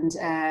try and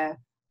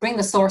bring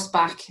the source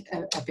back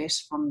a bit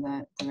from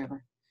the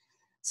river.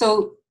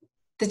 So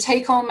the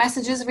take-home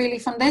messages really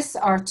from this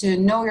are to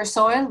know your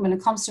soil when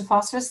it comes to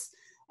phosphorus.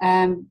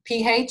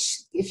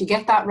 pH, if you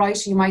get that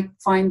right, you might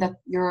find that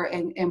you're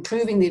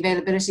improving the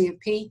availability of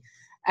P,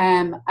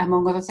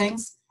 among other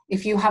things.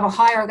 If you have a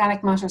high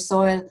organic matter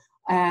soil,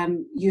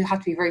 you have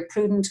to be very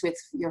prudent with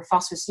your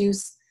phosphorus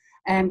use.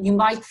 You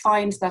might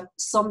find that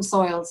some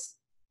soils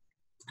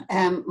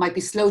might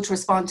be slow to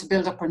respond to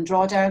build-up and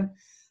drawdown.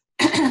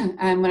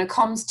 And when it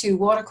comes to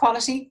water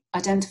quality,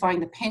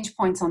 identifying the pinch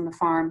points on the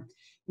farm,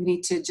 you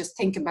need to just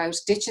think about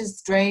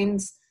ditches,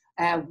 drains,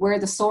 where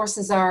the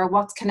sources are,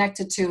 what's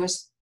connected to it,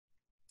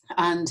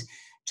 and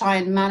try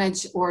and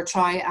manage or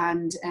try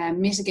and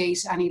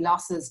mitigate any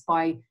losses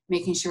by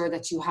making sure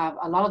that you have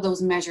a lot of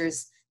those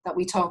measures that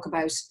we talk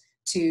about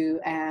to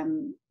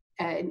an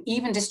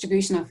even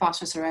distribution of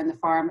phosphorus around the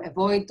farm,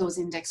 avoid those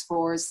index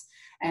 4s,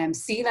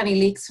 seal any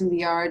leaks from the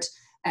yard.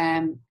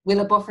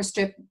 Will a buffer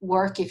strip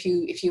work if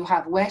you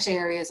have wet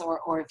areas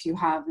or if you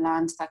have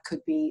land that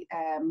could be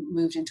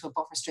moved into a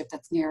buffer strip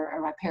that's near a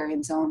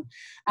riparian zone?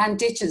 And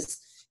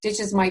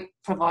ditches might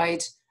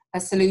provide a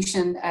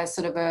solution,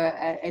 sort of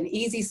an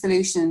easy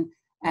solution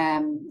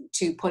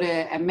to put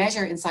a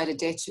measure inside a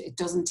ditch. It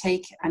doesn't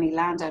take any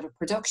land out of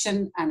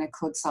production, and it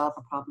could solve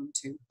a problem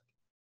too.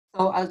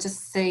 So I'll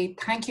just say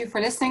thank you for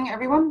listening,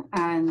 everyone,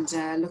 and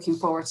looking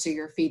forward to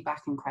your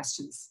feedback and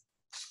questions.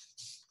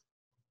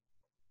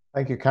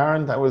 Thank you,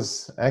 Karen. That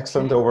was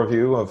excellent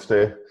overview of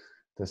the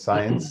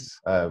science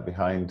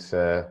behind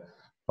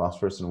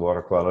phosphorus and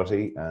water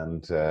quality.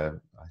 And I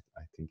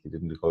think you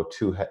didn't go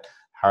too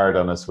hard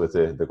on us with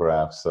the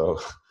graph. So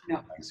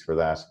no. Thanks for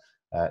that.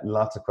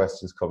 Lots of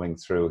questions coming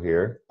through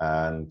here.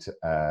 And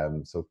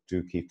so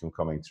do keep them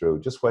coming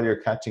through. Just while you're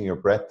catching your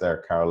breath there,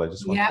 Carol, I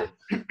just want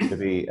to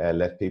maybe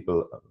let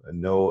people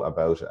know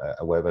about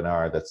a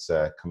webinar that's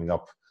coming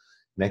up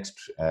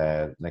next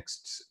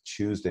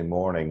Tuesday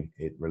morning.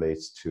 It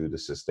relates to the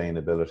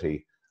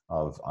sustainability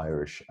of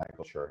Irish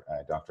agriculture.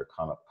 Dr.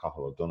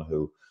 Cathal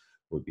O'Donoghue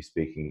will be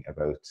speaking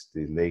about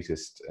the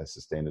latest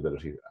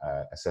sustainability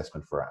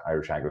assessment for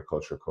Irish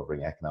agriculture,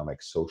 covering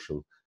economic,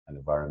 social and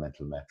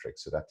environmental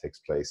metrics. So that takes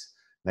place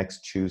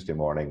next Tuesday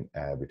morning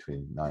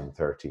between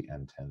 9:30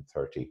 and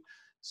 10:30.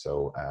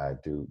 So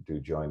do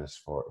join us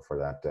for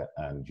that,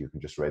 and you can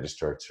just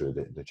register through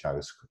the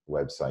Teagasc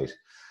website.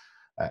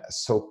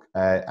 So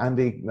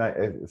Andy,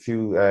 a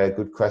few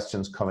good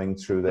questions coming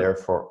through there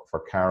for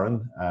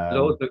Karen.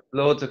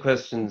 Loads of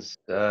questions,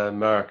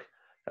 Mark.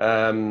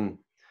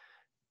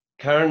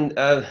 Karen,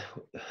 a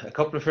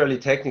couple of fairly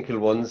technical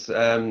ones.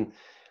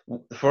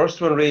 The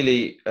first one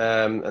really,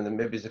 and then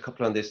maybe there's a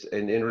couple on this,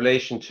 in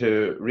relation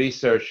to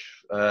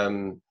research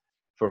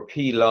for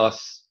P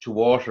loss to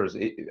waters,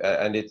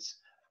 and is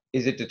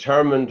it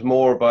determined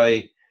more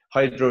by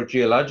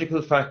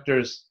hydrogeological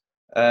factors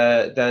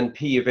than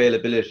P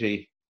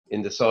availability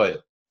in the soil?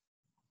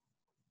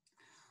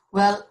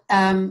 Well,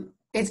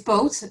 it's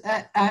both.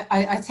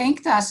 I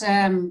think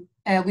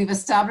that we've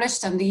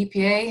established, and the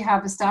EPA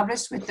have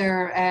established with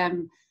their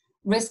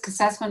risk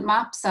assessment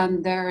maps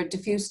and their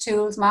diffuse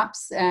tools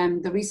maps,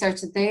 the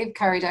research that they've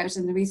carried out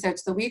and the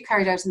research that we've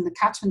carried out in the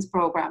catchments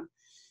program,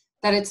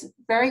 that it's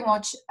very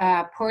much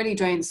a poorly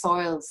drained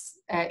soils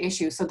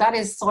issue. So that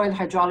is soil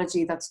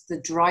hydrology, that's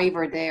the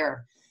driver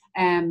there.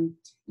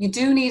 You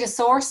do need a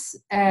source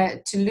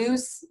to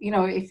lose, you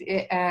know,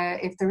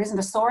 if there isn't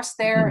a source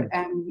there,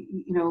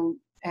 you know,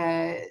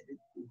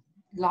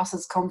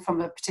 losses come from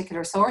a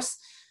particular source.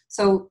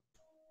 So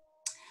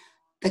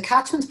the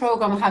catchments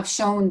program have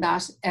shown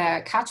that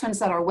catchments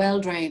that are well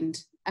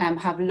drained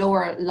have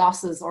lower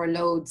losses or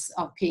loads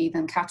of P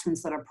than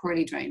catchments that are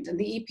poorly drained. And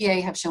the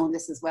EPA have shown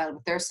this as well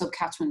with their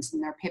sub-catchments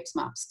and their PIPS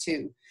maps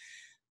too.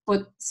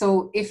 But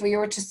so if we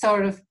were to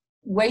sort of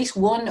weight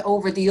one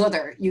over the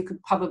other, you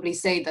could probably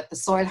say that the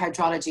soil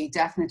hydrology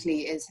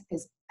definitely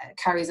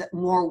carries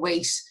more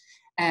weight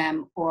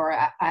or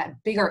a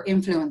bigger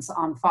influence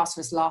on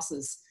phosphorus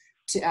losses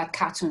at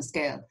catchment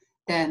scale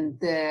than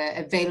the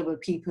available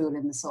P pool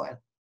in the soil.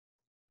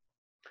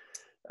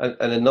 And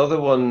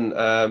another one,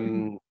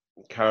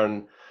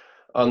 Karen,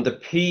 on the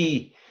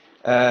P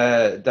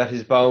that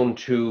is bound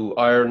to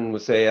iron, we'll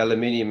say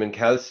aluminium and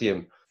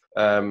calcium,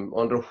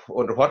 under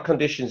what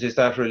conditions is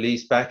that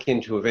released back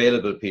into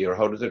available P, or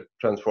how does it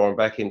transform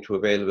back into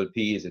available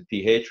P? Is it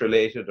pH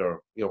related,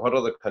 or you know, what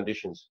other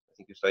conditions? I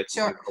think you slightly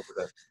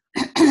covered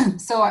that.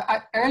 So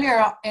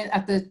earlier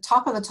at the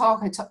top of the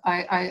talk,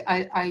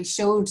 I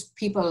showed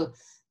people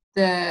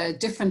the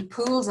different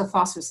pools of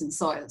phosphorus in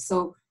soil.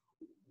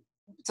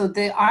 So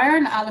the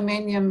iron,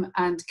 aluminium,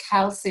 and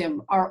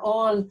calcium are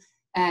all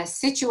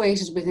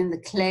situated within the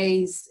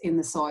clays in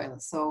the soil.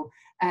 So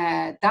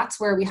that's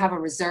where we have a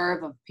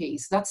reserve of P.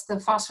 So that's the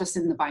phosphorus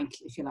in the bank,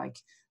 if you like.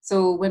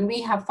 So when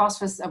we have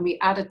phosphorus and we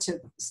add it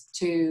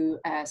to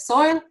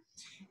soil,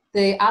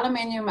 the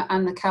aluminium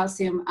and the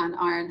calcium and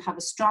iron have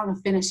a strong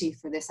affinity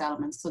for this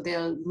element. So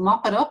they'll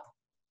mop it up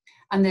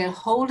and they'll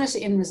hold it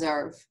in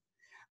reserve.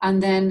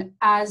 And then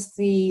as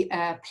the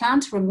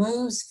plant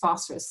removes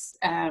phosphorus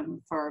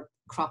for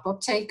crop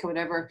uptake or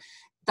whatever,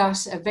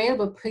 that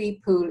available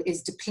P pool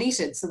is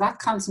depleted. So that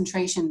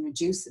concentration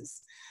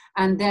reduces.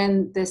 And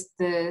then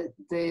the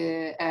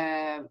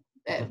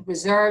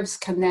reserves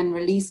can then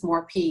release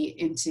more P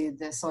into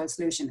the soil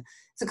solution.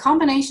 It's a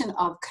combination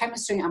of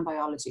chemistry and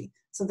biology.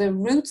 So the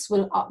roots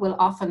will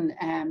often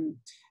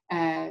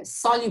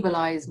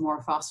solubilize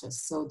more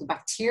phosphorus. So the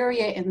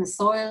bacteria in the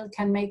soil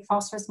can make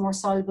phosphorus more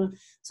soluble.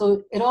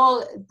 So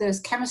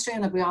there's chemistry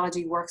and the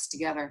biology works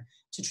together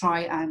to try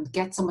and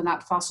get some of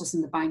that phosphorus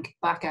in the bank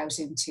back out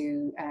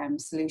into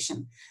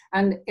solution.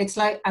 And it's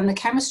like, and the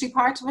chemistry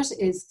part of it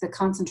is the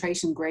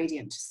concentration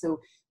gradient. So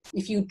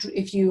if you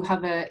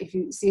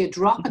see a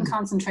drop in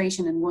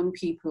concentration in one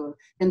P pool,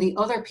 then the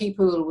other P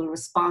pool will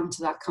respond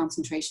to that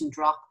concentration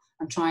drop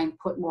and try and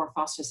put more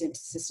phosphorus into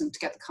the system to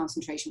get the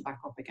concentration back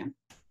up again.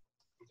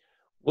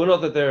 One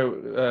other there,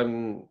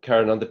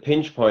 Karen, on the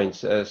pinch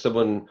points,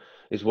 someone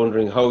is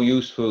wondering how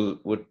useful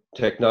would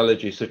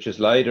technology such as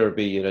LiDAR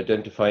be in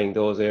identifying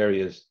those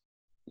areas,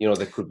 you know,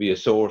 that could be a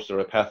source or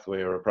a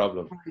pathway or a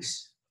problem. Right.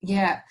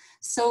 Yeah.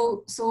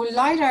 So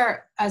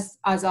LiDAR, as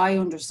I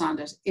understand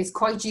it, is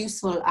quite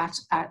useful at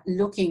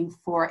looking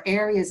for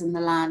areas in the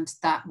land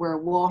where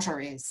water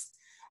is.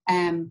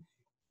 I'm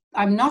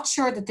not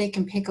sure that they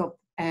can pick up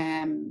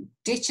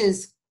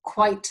ditches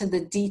quite to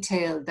the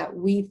detail that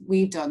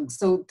we've done.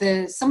 So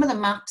some of the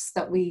maps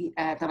that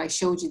I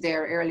showed you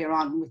there earlier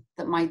on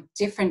with my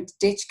different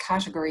ditch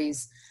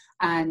categories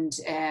and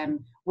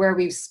where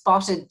we've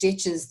spotted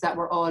ditches that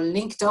were all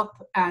linked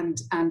up and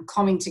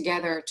coming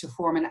together to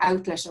form an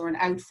outlet or an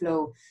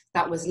outflow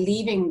that was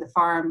leaving the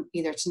farm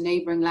either to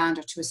neighbouring land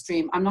or to a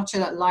stream. I'm not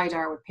sure that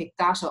LiDAR would pick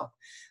that up.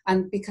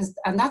 And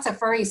that's a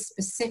very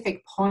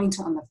specific point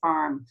on the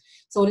farm.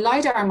 So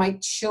LiDAR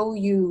might show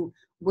you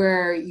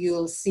where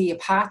you'll see a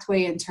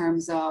pathway in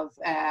terms of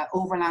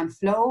overland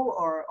flow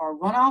or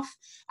runoff,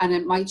 and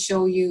it might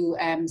show you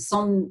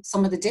some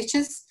of the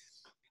ditches,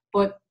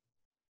 but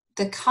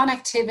the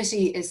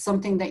connectivity is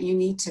something that you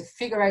need to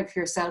figure out for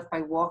yourself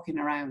by walking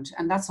around,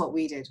 and that's what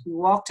we did. We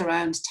walked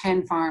around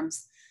 10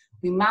 farms,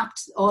 we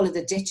mapped all of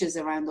the ditches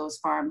around those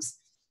farms,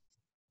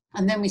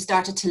 and then we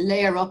started to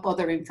layer up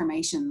other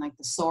information like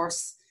the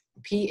source,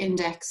 the P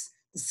index,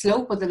 the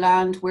slope of the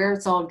land, where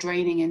it's all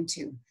draining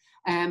into.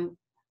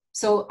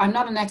 So I'm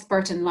not an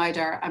expert in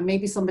LiDAR, and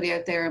maybe somebody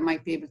out there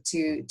might be able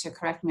to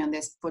correct me on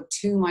this, but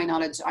to my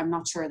knowledge, I'm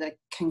not sure that it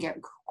can get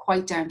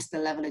quite down to the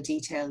level of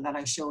detail that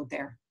I showed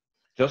there.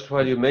 Just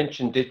while you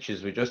mentioned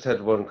ditches, we just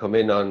had one come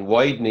in on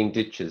widening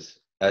ditches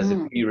as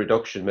a P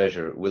reduction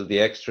measure. Will the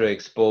extra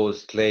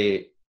exposed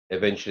clay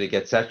eventually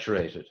get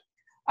saturated?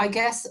 I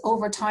guess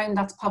over time,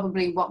 that's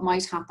probably what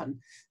might happen.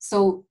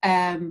 So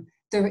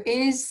there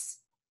is,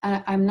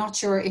 I'm not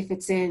sure if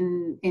it's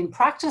in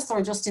practice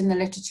or just in the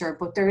literature,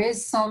 but there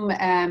is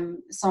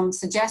some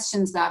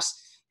suggestions that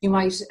you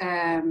might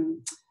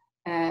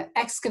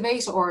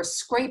excavate or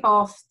scrape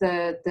off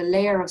the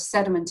layer of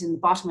sediment in the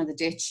bottom of the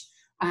ditch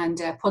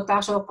and put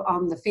that up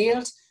on the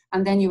field.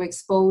 And then you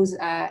expose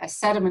a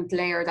sediment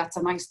layer that's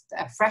a nice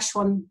fresh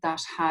one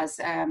that has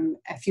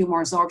a few more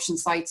absorption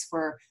sites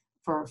for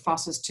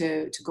phosphorus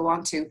to go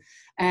onto.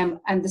 And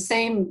the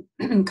same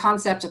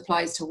concept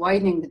applies to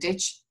widening the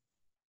ditch.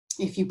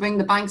 If you bring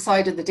the bank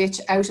side of the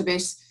ditch out a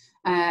bit,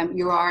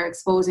 you are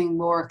exposing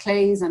more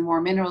clays and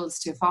more minerals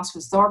to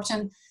phosphorus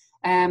absorption.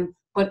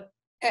 But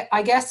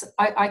I guess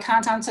I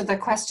can't answer the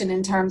question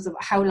in terms of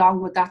how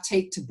long would that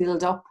take to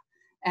build up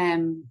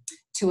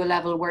to a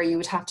level where you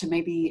would have to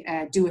maybe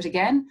do it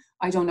again.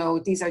 I don't know.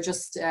 These are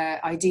just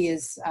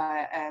ideas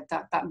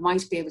that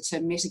might be able to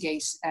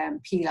mitigate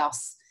P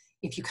loss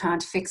if you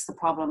can't fix the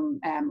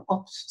problem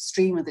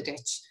upstream of the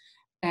ditch,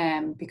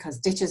 because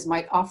ditches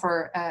might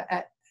offer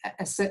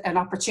an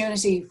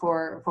opportunity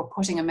for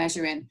putting a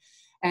measure in.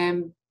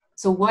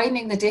 So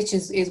widening the ditch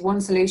is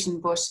one solution,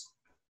 but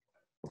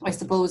I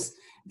suppose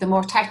the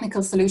more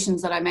technical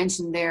solutions that I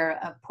mentioned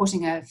there,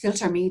 putting a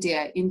filter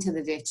media into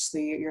the ditch. So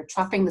you're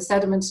trapping the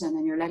sediment and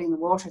then you're letting the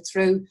water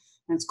through,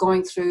 and it's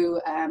going through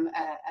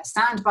a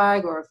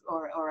sandbag or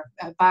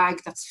a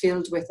bag that's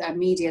filled with a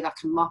media that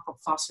can mop up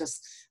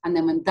phosphorus. And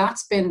then when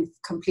that's been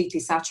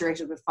completely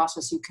saturated with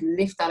phosphorus, you can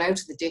lift that out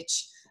of the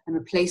ditch and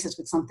replace it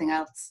with something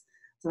else.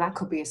 So that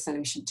could be a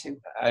solution too.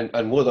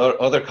 And one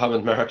other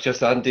comment, Mark,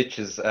 just on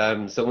ditches,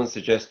 someone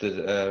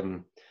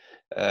suggested,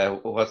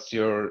 what's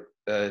your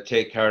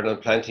take, Karen, on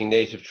planting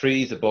native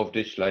trees above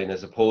ditch line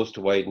as opposed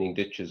to widening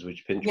ditches,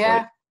 which pinch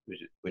point,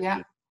 which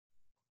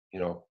you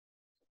know.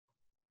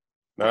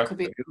 Mark, that could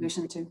be a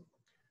solution too.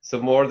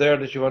 Some more there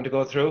that you want to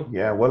go through?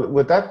 Yeah, well,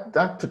 with that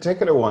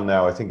particular one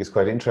now, I think is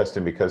quite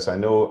interesting, because I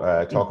know,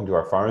 talking to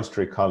our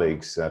forestry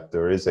colleagues, that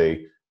there is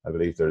I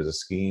believe there is a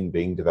scheme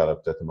being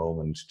developed at the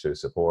moment to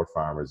support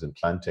farmers in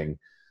planting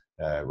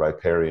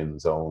riparian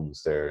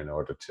zones there in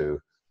order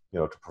to,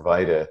 to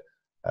provide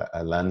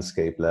a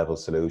landscape level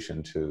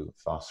solution to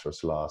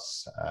phosphorus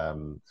loss.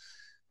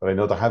 But I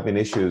know there have been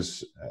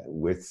issues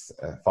with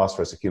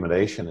phosphorus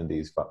accumulation in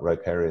these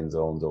riparian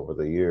zones over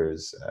the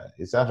years.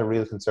 Is that a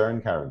real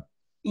concern, Karen?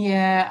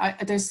 Yeah,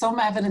 there's some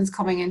evidence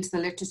coming into the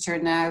literature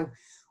now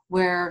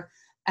where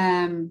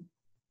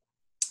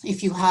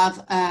if you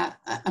have,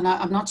 and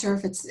I'm not sure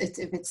if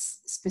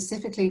it's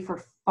specifically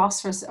for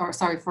phosphorus, or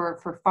sorry,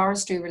 for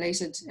forestry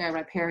related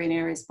riparian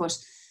areas, but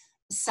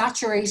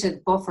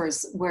saturated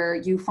buffers where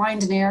you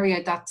find an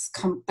area that's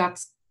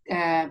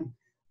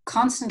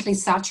constantly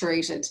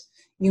saturated,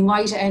 you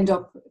might end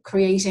up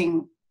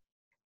creating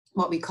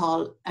what we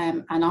call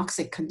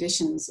anoxic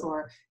conditions,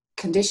 or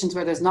conditions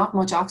where there's not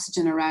much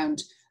oxygen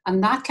around,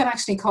 and that can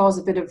actually cause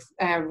a bit of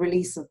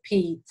release of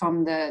P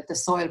from the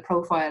soil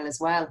profile as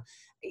well.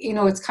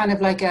 It's kind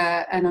of like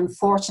an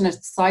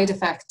unfortunate side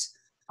effect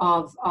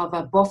of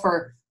a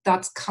buffer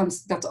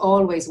that's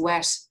always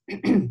wet.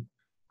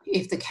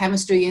 If the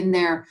chemistry in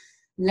there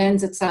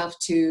lends itself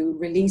to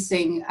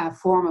releasing a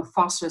form of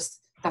phosphorus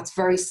that's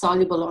very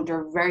soluble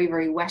under very,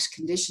 very wet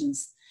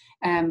conditions,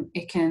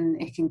 it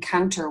can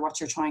counter what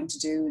you're trying to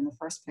do in the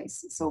first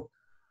place. So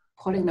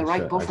putting the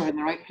right buffer in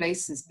the right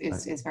place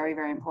is very,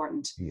 very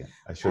important. Yeah,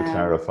 I should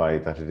clarify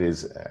that it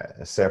is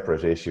a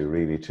separate issue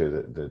really to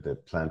the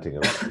planting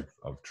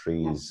of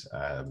trees,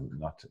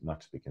 not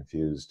to be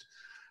confused.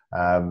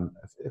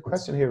 A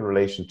question here in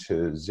relation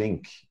to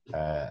zinc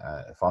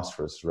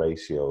phosphorus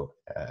ratio.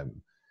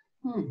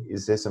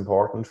 Is this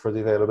important for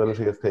the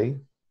availability of P?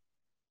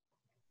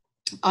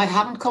 I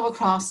haven't come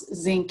across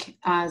zinc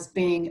as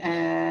being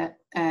a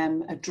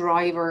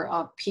driver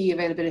of P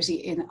availability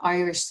in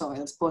Irish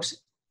soils, but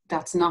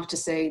that's not to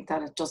say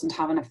that it doesn't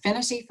have an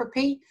affinity for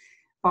P.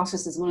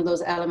 Phosphorus is one of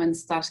those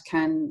elements that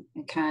can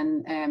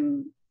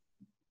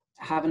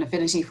have an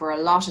affinity for a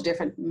lot of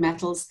different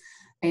metals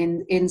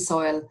in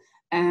soil.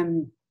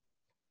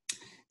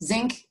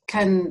 Zinc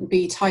can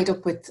be tied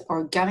up with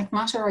organic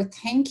matter, I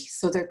think,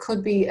 so there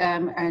could be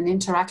an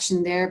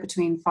interaction there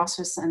between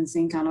phosphorus and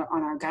zinc on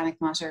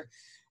organic matter.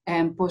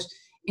 But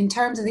in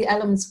terms of the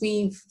elements,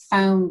 we've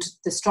found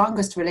the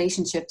strongest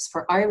relationships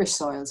for Irish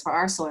soils, for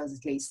our soils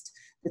at least.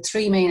 The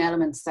three main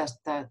elements that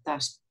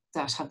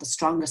have the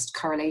strongest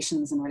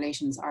correlations and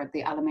relations are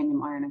the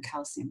aluminium, iron, and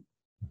calcium.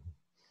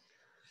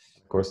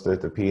 Of course,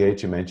 the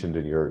pH you mentioned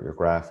in your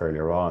graph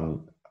earlier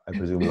on, I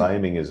presume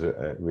liming is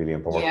a really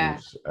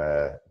important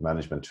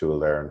management tool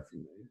there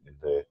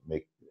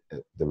in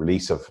the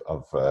release of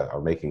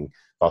or making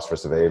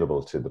phosphorus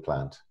available to the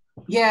plant.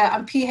 Yeah,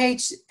 and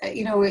pH,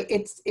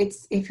 it's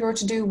if you were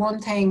to do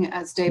one thing,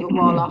 as David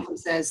Wall often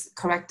says,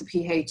 correct the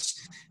pH,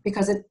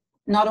 because it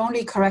not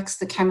only corrects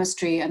the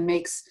chemistry and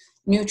makes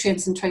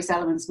nutrients and trace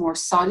elements more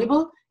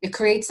soluble, it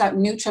creates that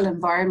neutral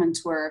environment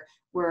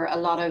where a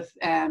lot of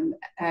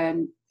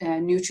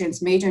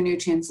nutrients, major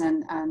nutrients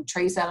and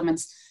trace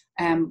elements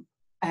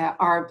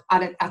are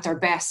at their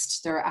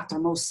best. They're at their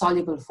most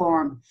soluble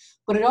form,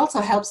 but it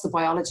also helps the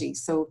biology.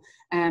 So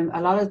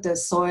a lot of the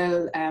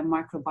soil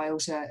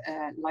microbiota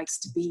likes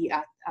to be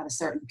at a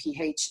certain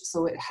pH.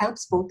 So it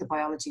helps both the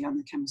biology and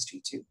the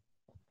chemistry too.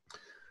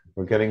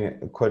 We're getting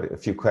quite a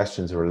few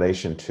questions in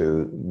relation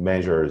to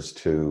measures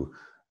to,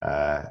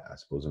 I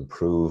suppose,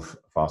 improve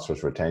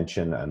phosphorus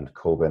retention and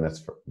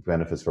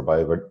co-benefits for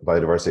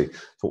biodiversity.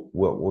 So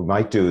what we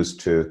might do is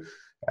to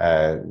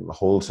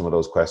hold some of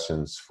those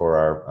questions for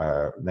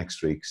our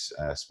next week's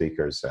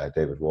speakers,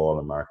 David Wall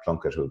and Mark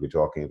Plunkett, who will be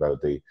talking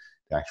about the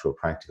actual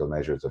practical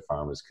measures that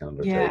farmers can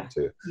undertake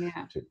to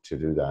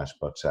do that.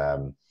 But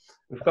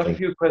we've got a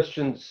few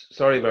questions,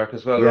 sorry Mark,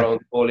 as well, around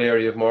the whole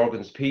area of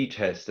Morgan's P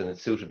test and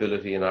its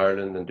suitability in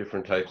Ireland and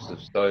different types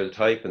of soil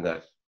type and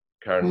that.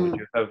 Karen, would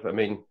you have, I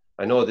mean,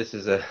 I know this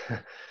is a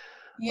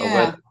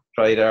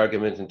well-tried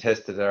argument and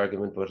tested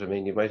argument, but I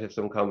mean, you might have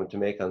some comment to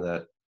make on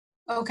that.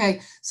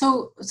 Okay,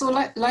 so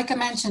like I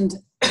mentioned,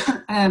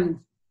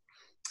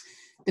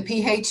 the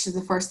pH is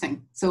the first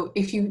thing. So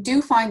if you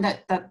do find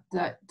that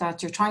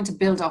you're trying to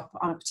build up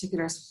on a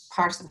particular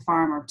part of the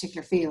farm or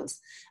particular fields,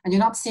 and you're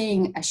not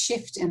seeing a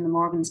shift in the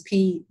Morgan's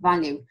P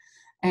value,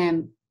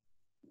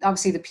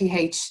 obviously the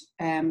pH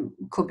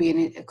could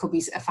be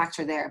a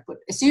factor there. But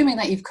assuming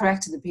that you've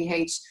corrected the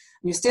pH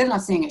and you're still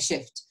not seeing a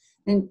shift,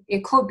 then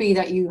it could be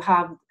that you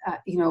have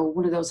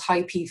one of those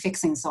high P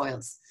fixing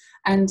soils.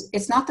 And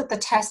it's not that the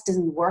test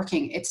isn't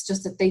working, it's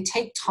just that they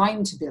take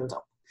time to build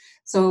up.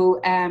 So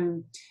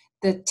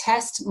the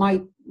test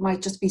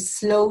might just be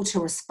slow to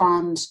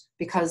respond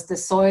because the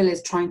soil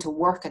is trying to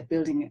work at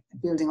building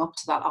up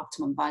to that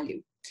optimum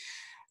value.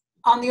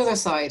 On the other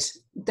side,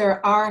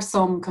 there are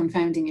some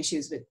confounding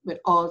issues with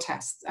all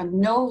tests, and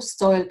no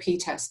soil P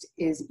test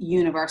is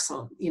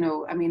universal.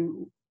 I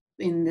mean,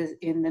 in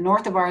the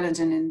north of Ireland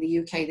and in the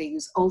UK, they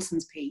use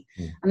Olsen's P,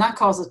 and that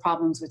causes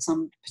problems with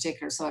some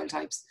particular soil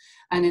types.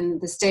 And in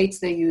the States,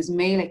 they use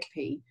Malic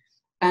P,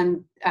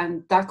 and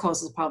that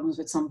causes problems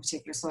with some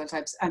particular soil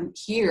types. And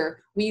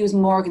here, we use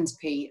Morgan's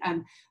P,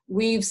 and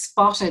we've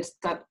spotted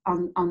that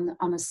on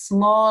a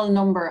small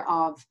number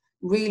of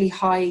really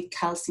high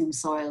calcium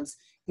soils,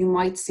 you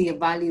might see a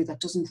value that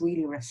doesn't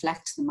really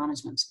reflect the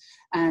management.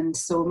 And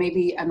so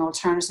maybe an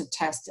alternative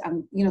test,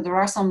 and there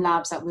are some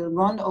labs that will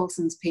run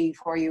Olsen's P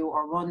for you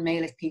or run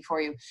Malic P for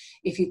you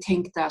if you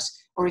think that,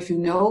 or if you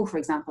know, for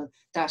example,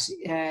 that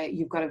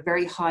you've got a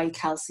very high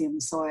calcium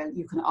soil,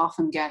 you can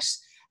often get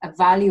a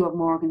value of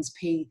Morgan's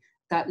P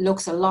that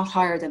looks a lot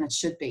higher than it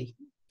should be.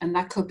 And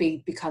that could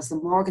be because the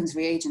Morgan's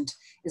reagent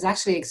is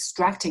actually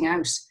extracting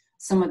out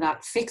some of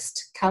that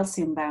fixed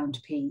calcium bound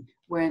P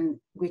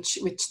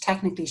which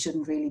technically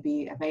shouldn't really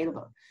be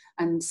available.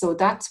 And so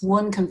that's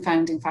one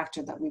confounding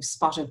factor that we've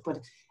spotted.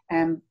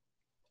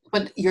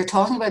 But you're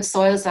talking about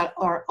soils that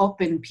are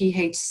up in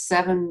pH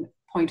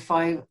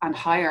 7.5 and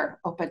higher,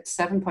 up at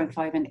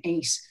 7.5 and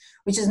 8,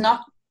 which is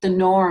not the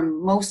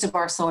norm. Most of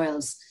our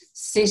soils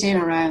sit in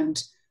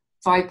around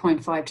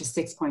 5.5 to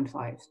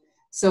 6.5.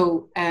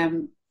 So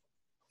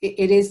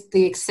it is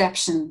the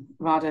exception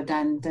rather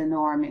than the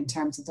norm in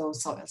terms of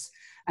those soils.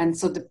 And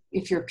so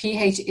if your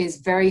pH is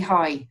very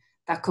high,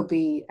 that could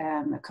be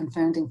a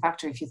confounding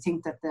factor. If you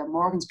think that the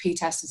Morgan's P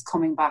test is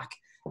coming back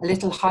a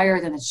little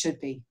higher than it should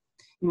be,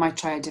 you might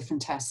try a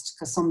different test,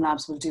 because some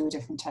labs will do a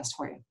different test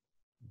for you.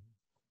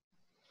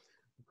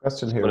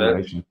 Question here in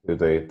relation to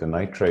the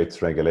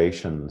nitrates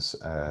regulations.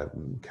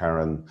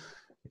 Karen,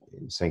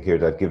 saying here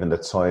that given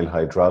that soil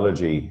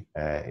hydrology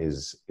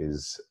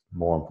is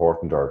more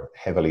important or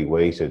heavily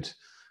weighted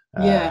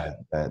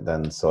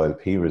than soil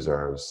P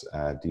reserves,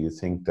 do you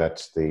think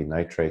that the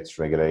nitrates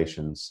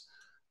regulations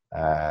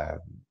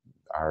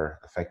are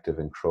effective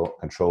in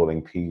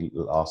controlling P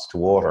loss to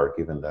water,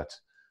 given that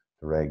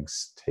the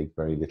regs take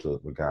very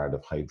little regard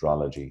of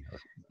hydrology?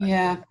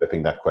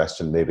 Flipping that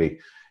question, maybe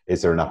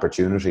is there an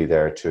opportunity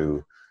there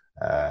to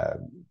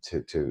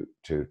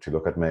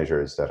look at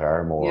measures that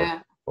are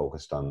more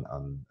focused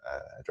on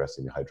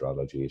addressing the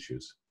hydrology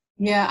issues?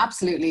 Yeah,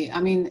 absolutely. I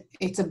mean,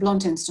 it's a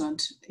blunt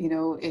instrument.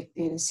 It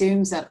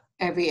assumes that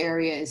every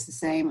area is the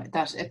same,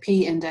 that a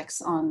P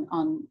index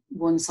on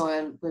one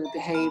soil will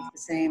behave the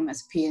same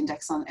as P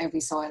index on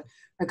every soil,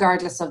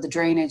 regardless of the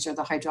drainage or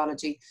the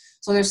hydrology.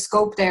 So there's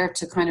scope there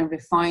to kind of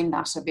refine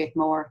that a bit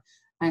more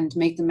and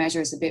make the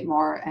measures a bit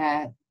more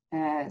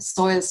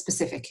soil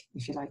specific,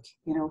 if you like,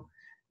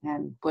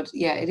 but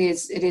yeah, it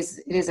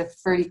is a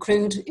fairly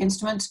crude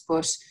instrument,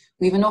 but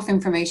we have enough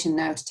information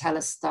now to tell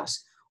us that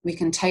we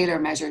can tailor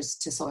measures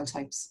to soil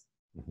types.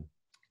 Mm-hmm.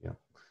 Yeah.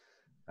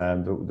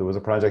 And there was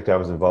a project I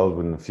was involved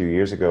in a few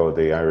years ago,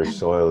 the Irish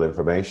Soil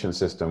Information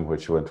System,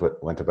 which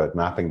went about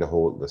mapping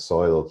the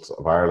soils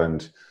of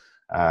Ireland.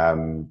 I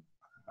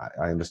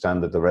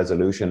understand that the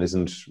resolution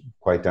isn't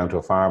quite down to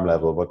a farm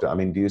level, but I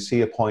mean, do you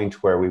see a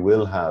point where we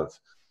will have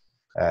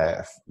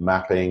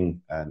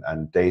mapping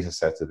and data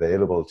sets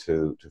available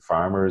to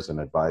farmers and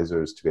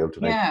advisors to be able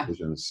to make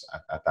decisions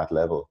at that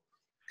level?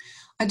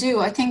 I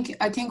do. I think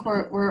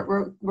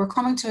we're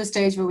coming to a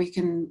stage where we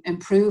can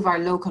improve our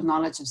local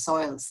knowledge of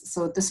soils.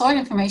 So the soil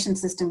information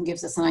system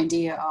gives us an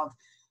idea of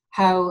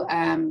how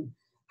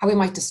we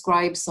might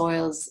describe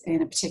soils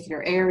in a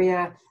particular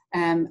area.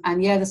 And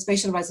yeah, the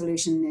spatial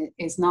resolution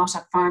is not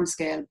at farm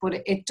scale,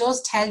 but it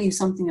does tell you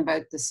something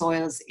about the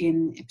soils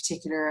in a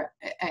particular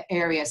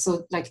area.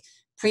 So like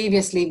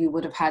previously we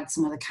would have had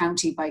some of the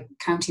county by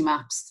county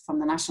maps from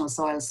the National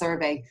Soil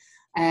Survey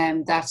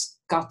that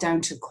got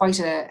down to quite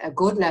a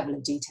good level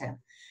of detail.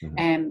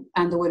 And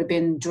there would have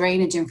been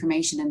drainage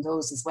information in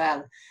those as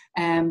well.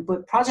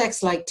 But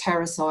projects like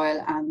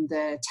TerraSoil and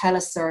the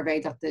Teagasc survey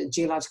that the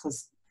Geological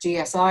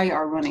GSI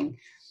are running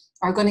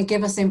are going to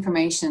give us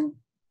information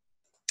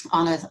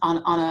on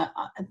a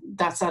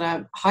that's at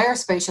a higher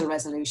spatial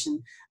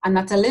resolution, and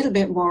that's a little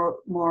bit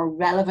more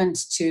relevant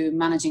to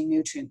managing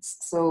nutrients.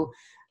 So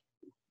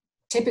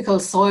typical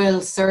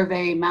soil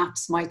survey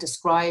maps might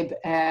describe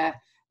a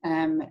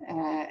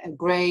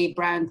grey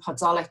brown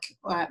podzolic,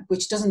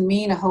 which doesn't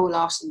mean a whole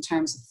lot in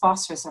terms of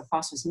phosphorus or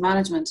phosphorus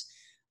management,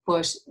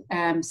 but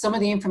some of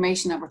the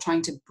information that we're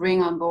trying to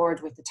bring on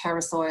board with the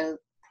TerraSoil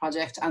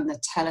project and the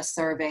Teagasc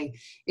survey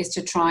is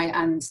to try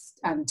and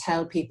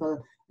tell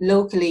people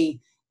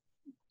locally,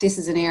 this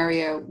is an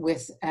area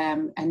with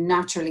a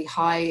naturally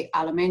high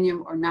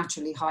aluminium or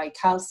naturally high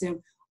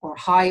calcium or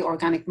high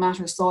organic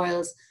matter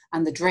soils,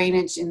 and the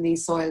drainage in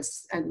these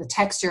soils and the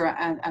texture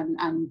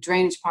and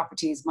drainage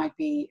properties might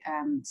be,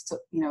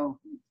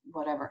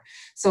 whatever.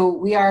 So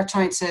we are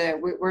trying to,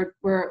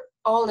 we're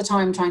all the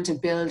time trying to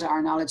build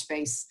our knowledge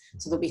base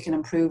so that we can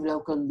improve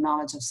local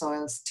knowledge of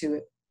soils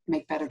to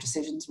make better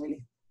decisions,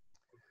 really.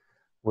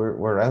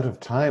 We're out of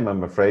time,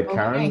 I'm afraid, okay.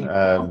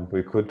 Karen.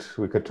 We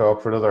could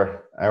talk for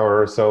another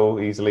hour or so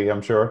easily,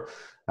 I'm sure.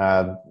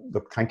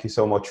 Look, thank you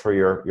so much for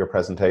your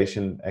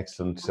presentation.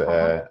 Excellent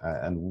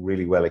and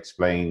really well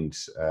explained.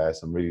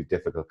 Some really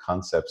difficult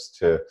concepts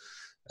to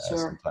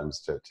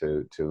sometimes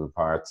to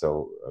impart.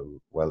 So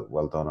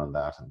well done on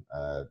that.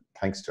 And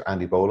thanks to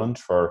Andy Boland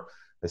for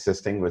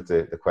assisting with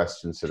the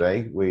questions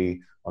today.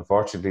 We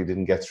unfortunately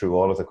didn't get through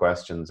all of the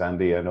questions,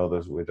 Andy. I know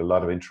we had a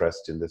lot of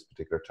interest in this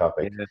particular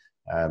topic,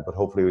 but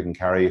hopefully we can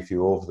carry a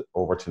few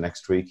over to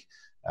next week.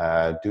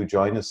 Do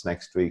join us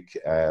next week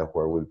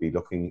where we'll be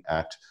looking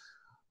at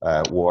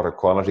water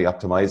quality,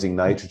 optimizing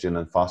nitrogen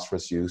and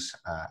phosphorus use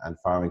and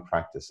farming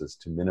practices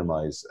to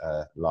minimize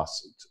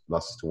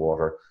losses to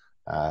water.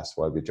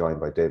 So I'll be joined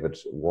by David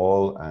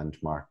Wall and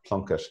Mark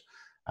Plunkett.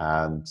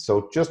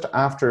 So just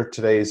after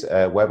today's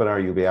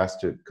webinar, you'll be asked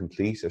to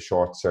complete a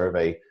short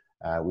survey.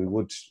 We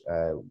would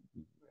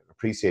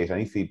appreciate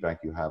any feedback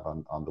you have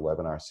on the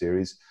webinar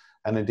series.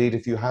 And indeed,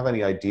 if you have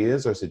any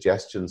ideas or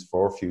suggestions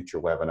for future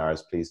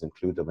webinars, please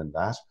include them in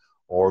that.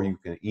 Or you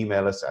can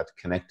email us at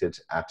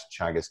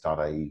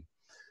connected@teagasc.ie.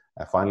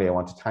 Finally, I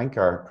want to thank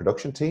our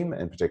production team,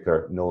 in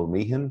particular Noel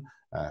Meehan,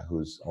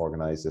 who's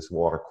organised this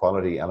water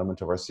quality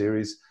element of our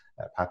series,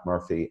 Pat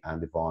Murphy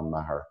and Yvonne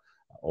Maher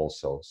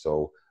also.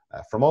 So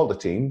from all the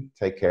team,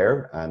 take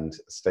care and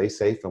stay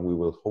safe, and we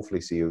will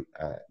hopefully see you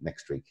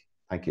next week.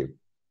 Thank you.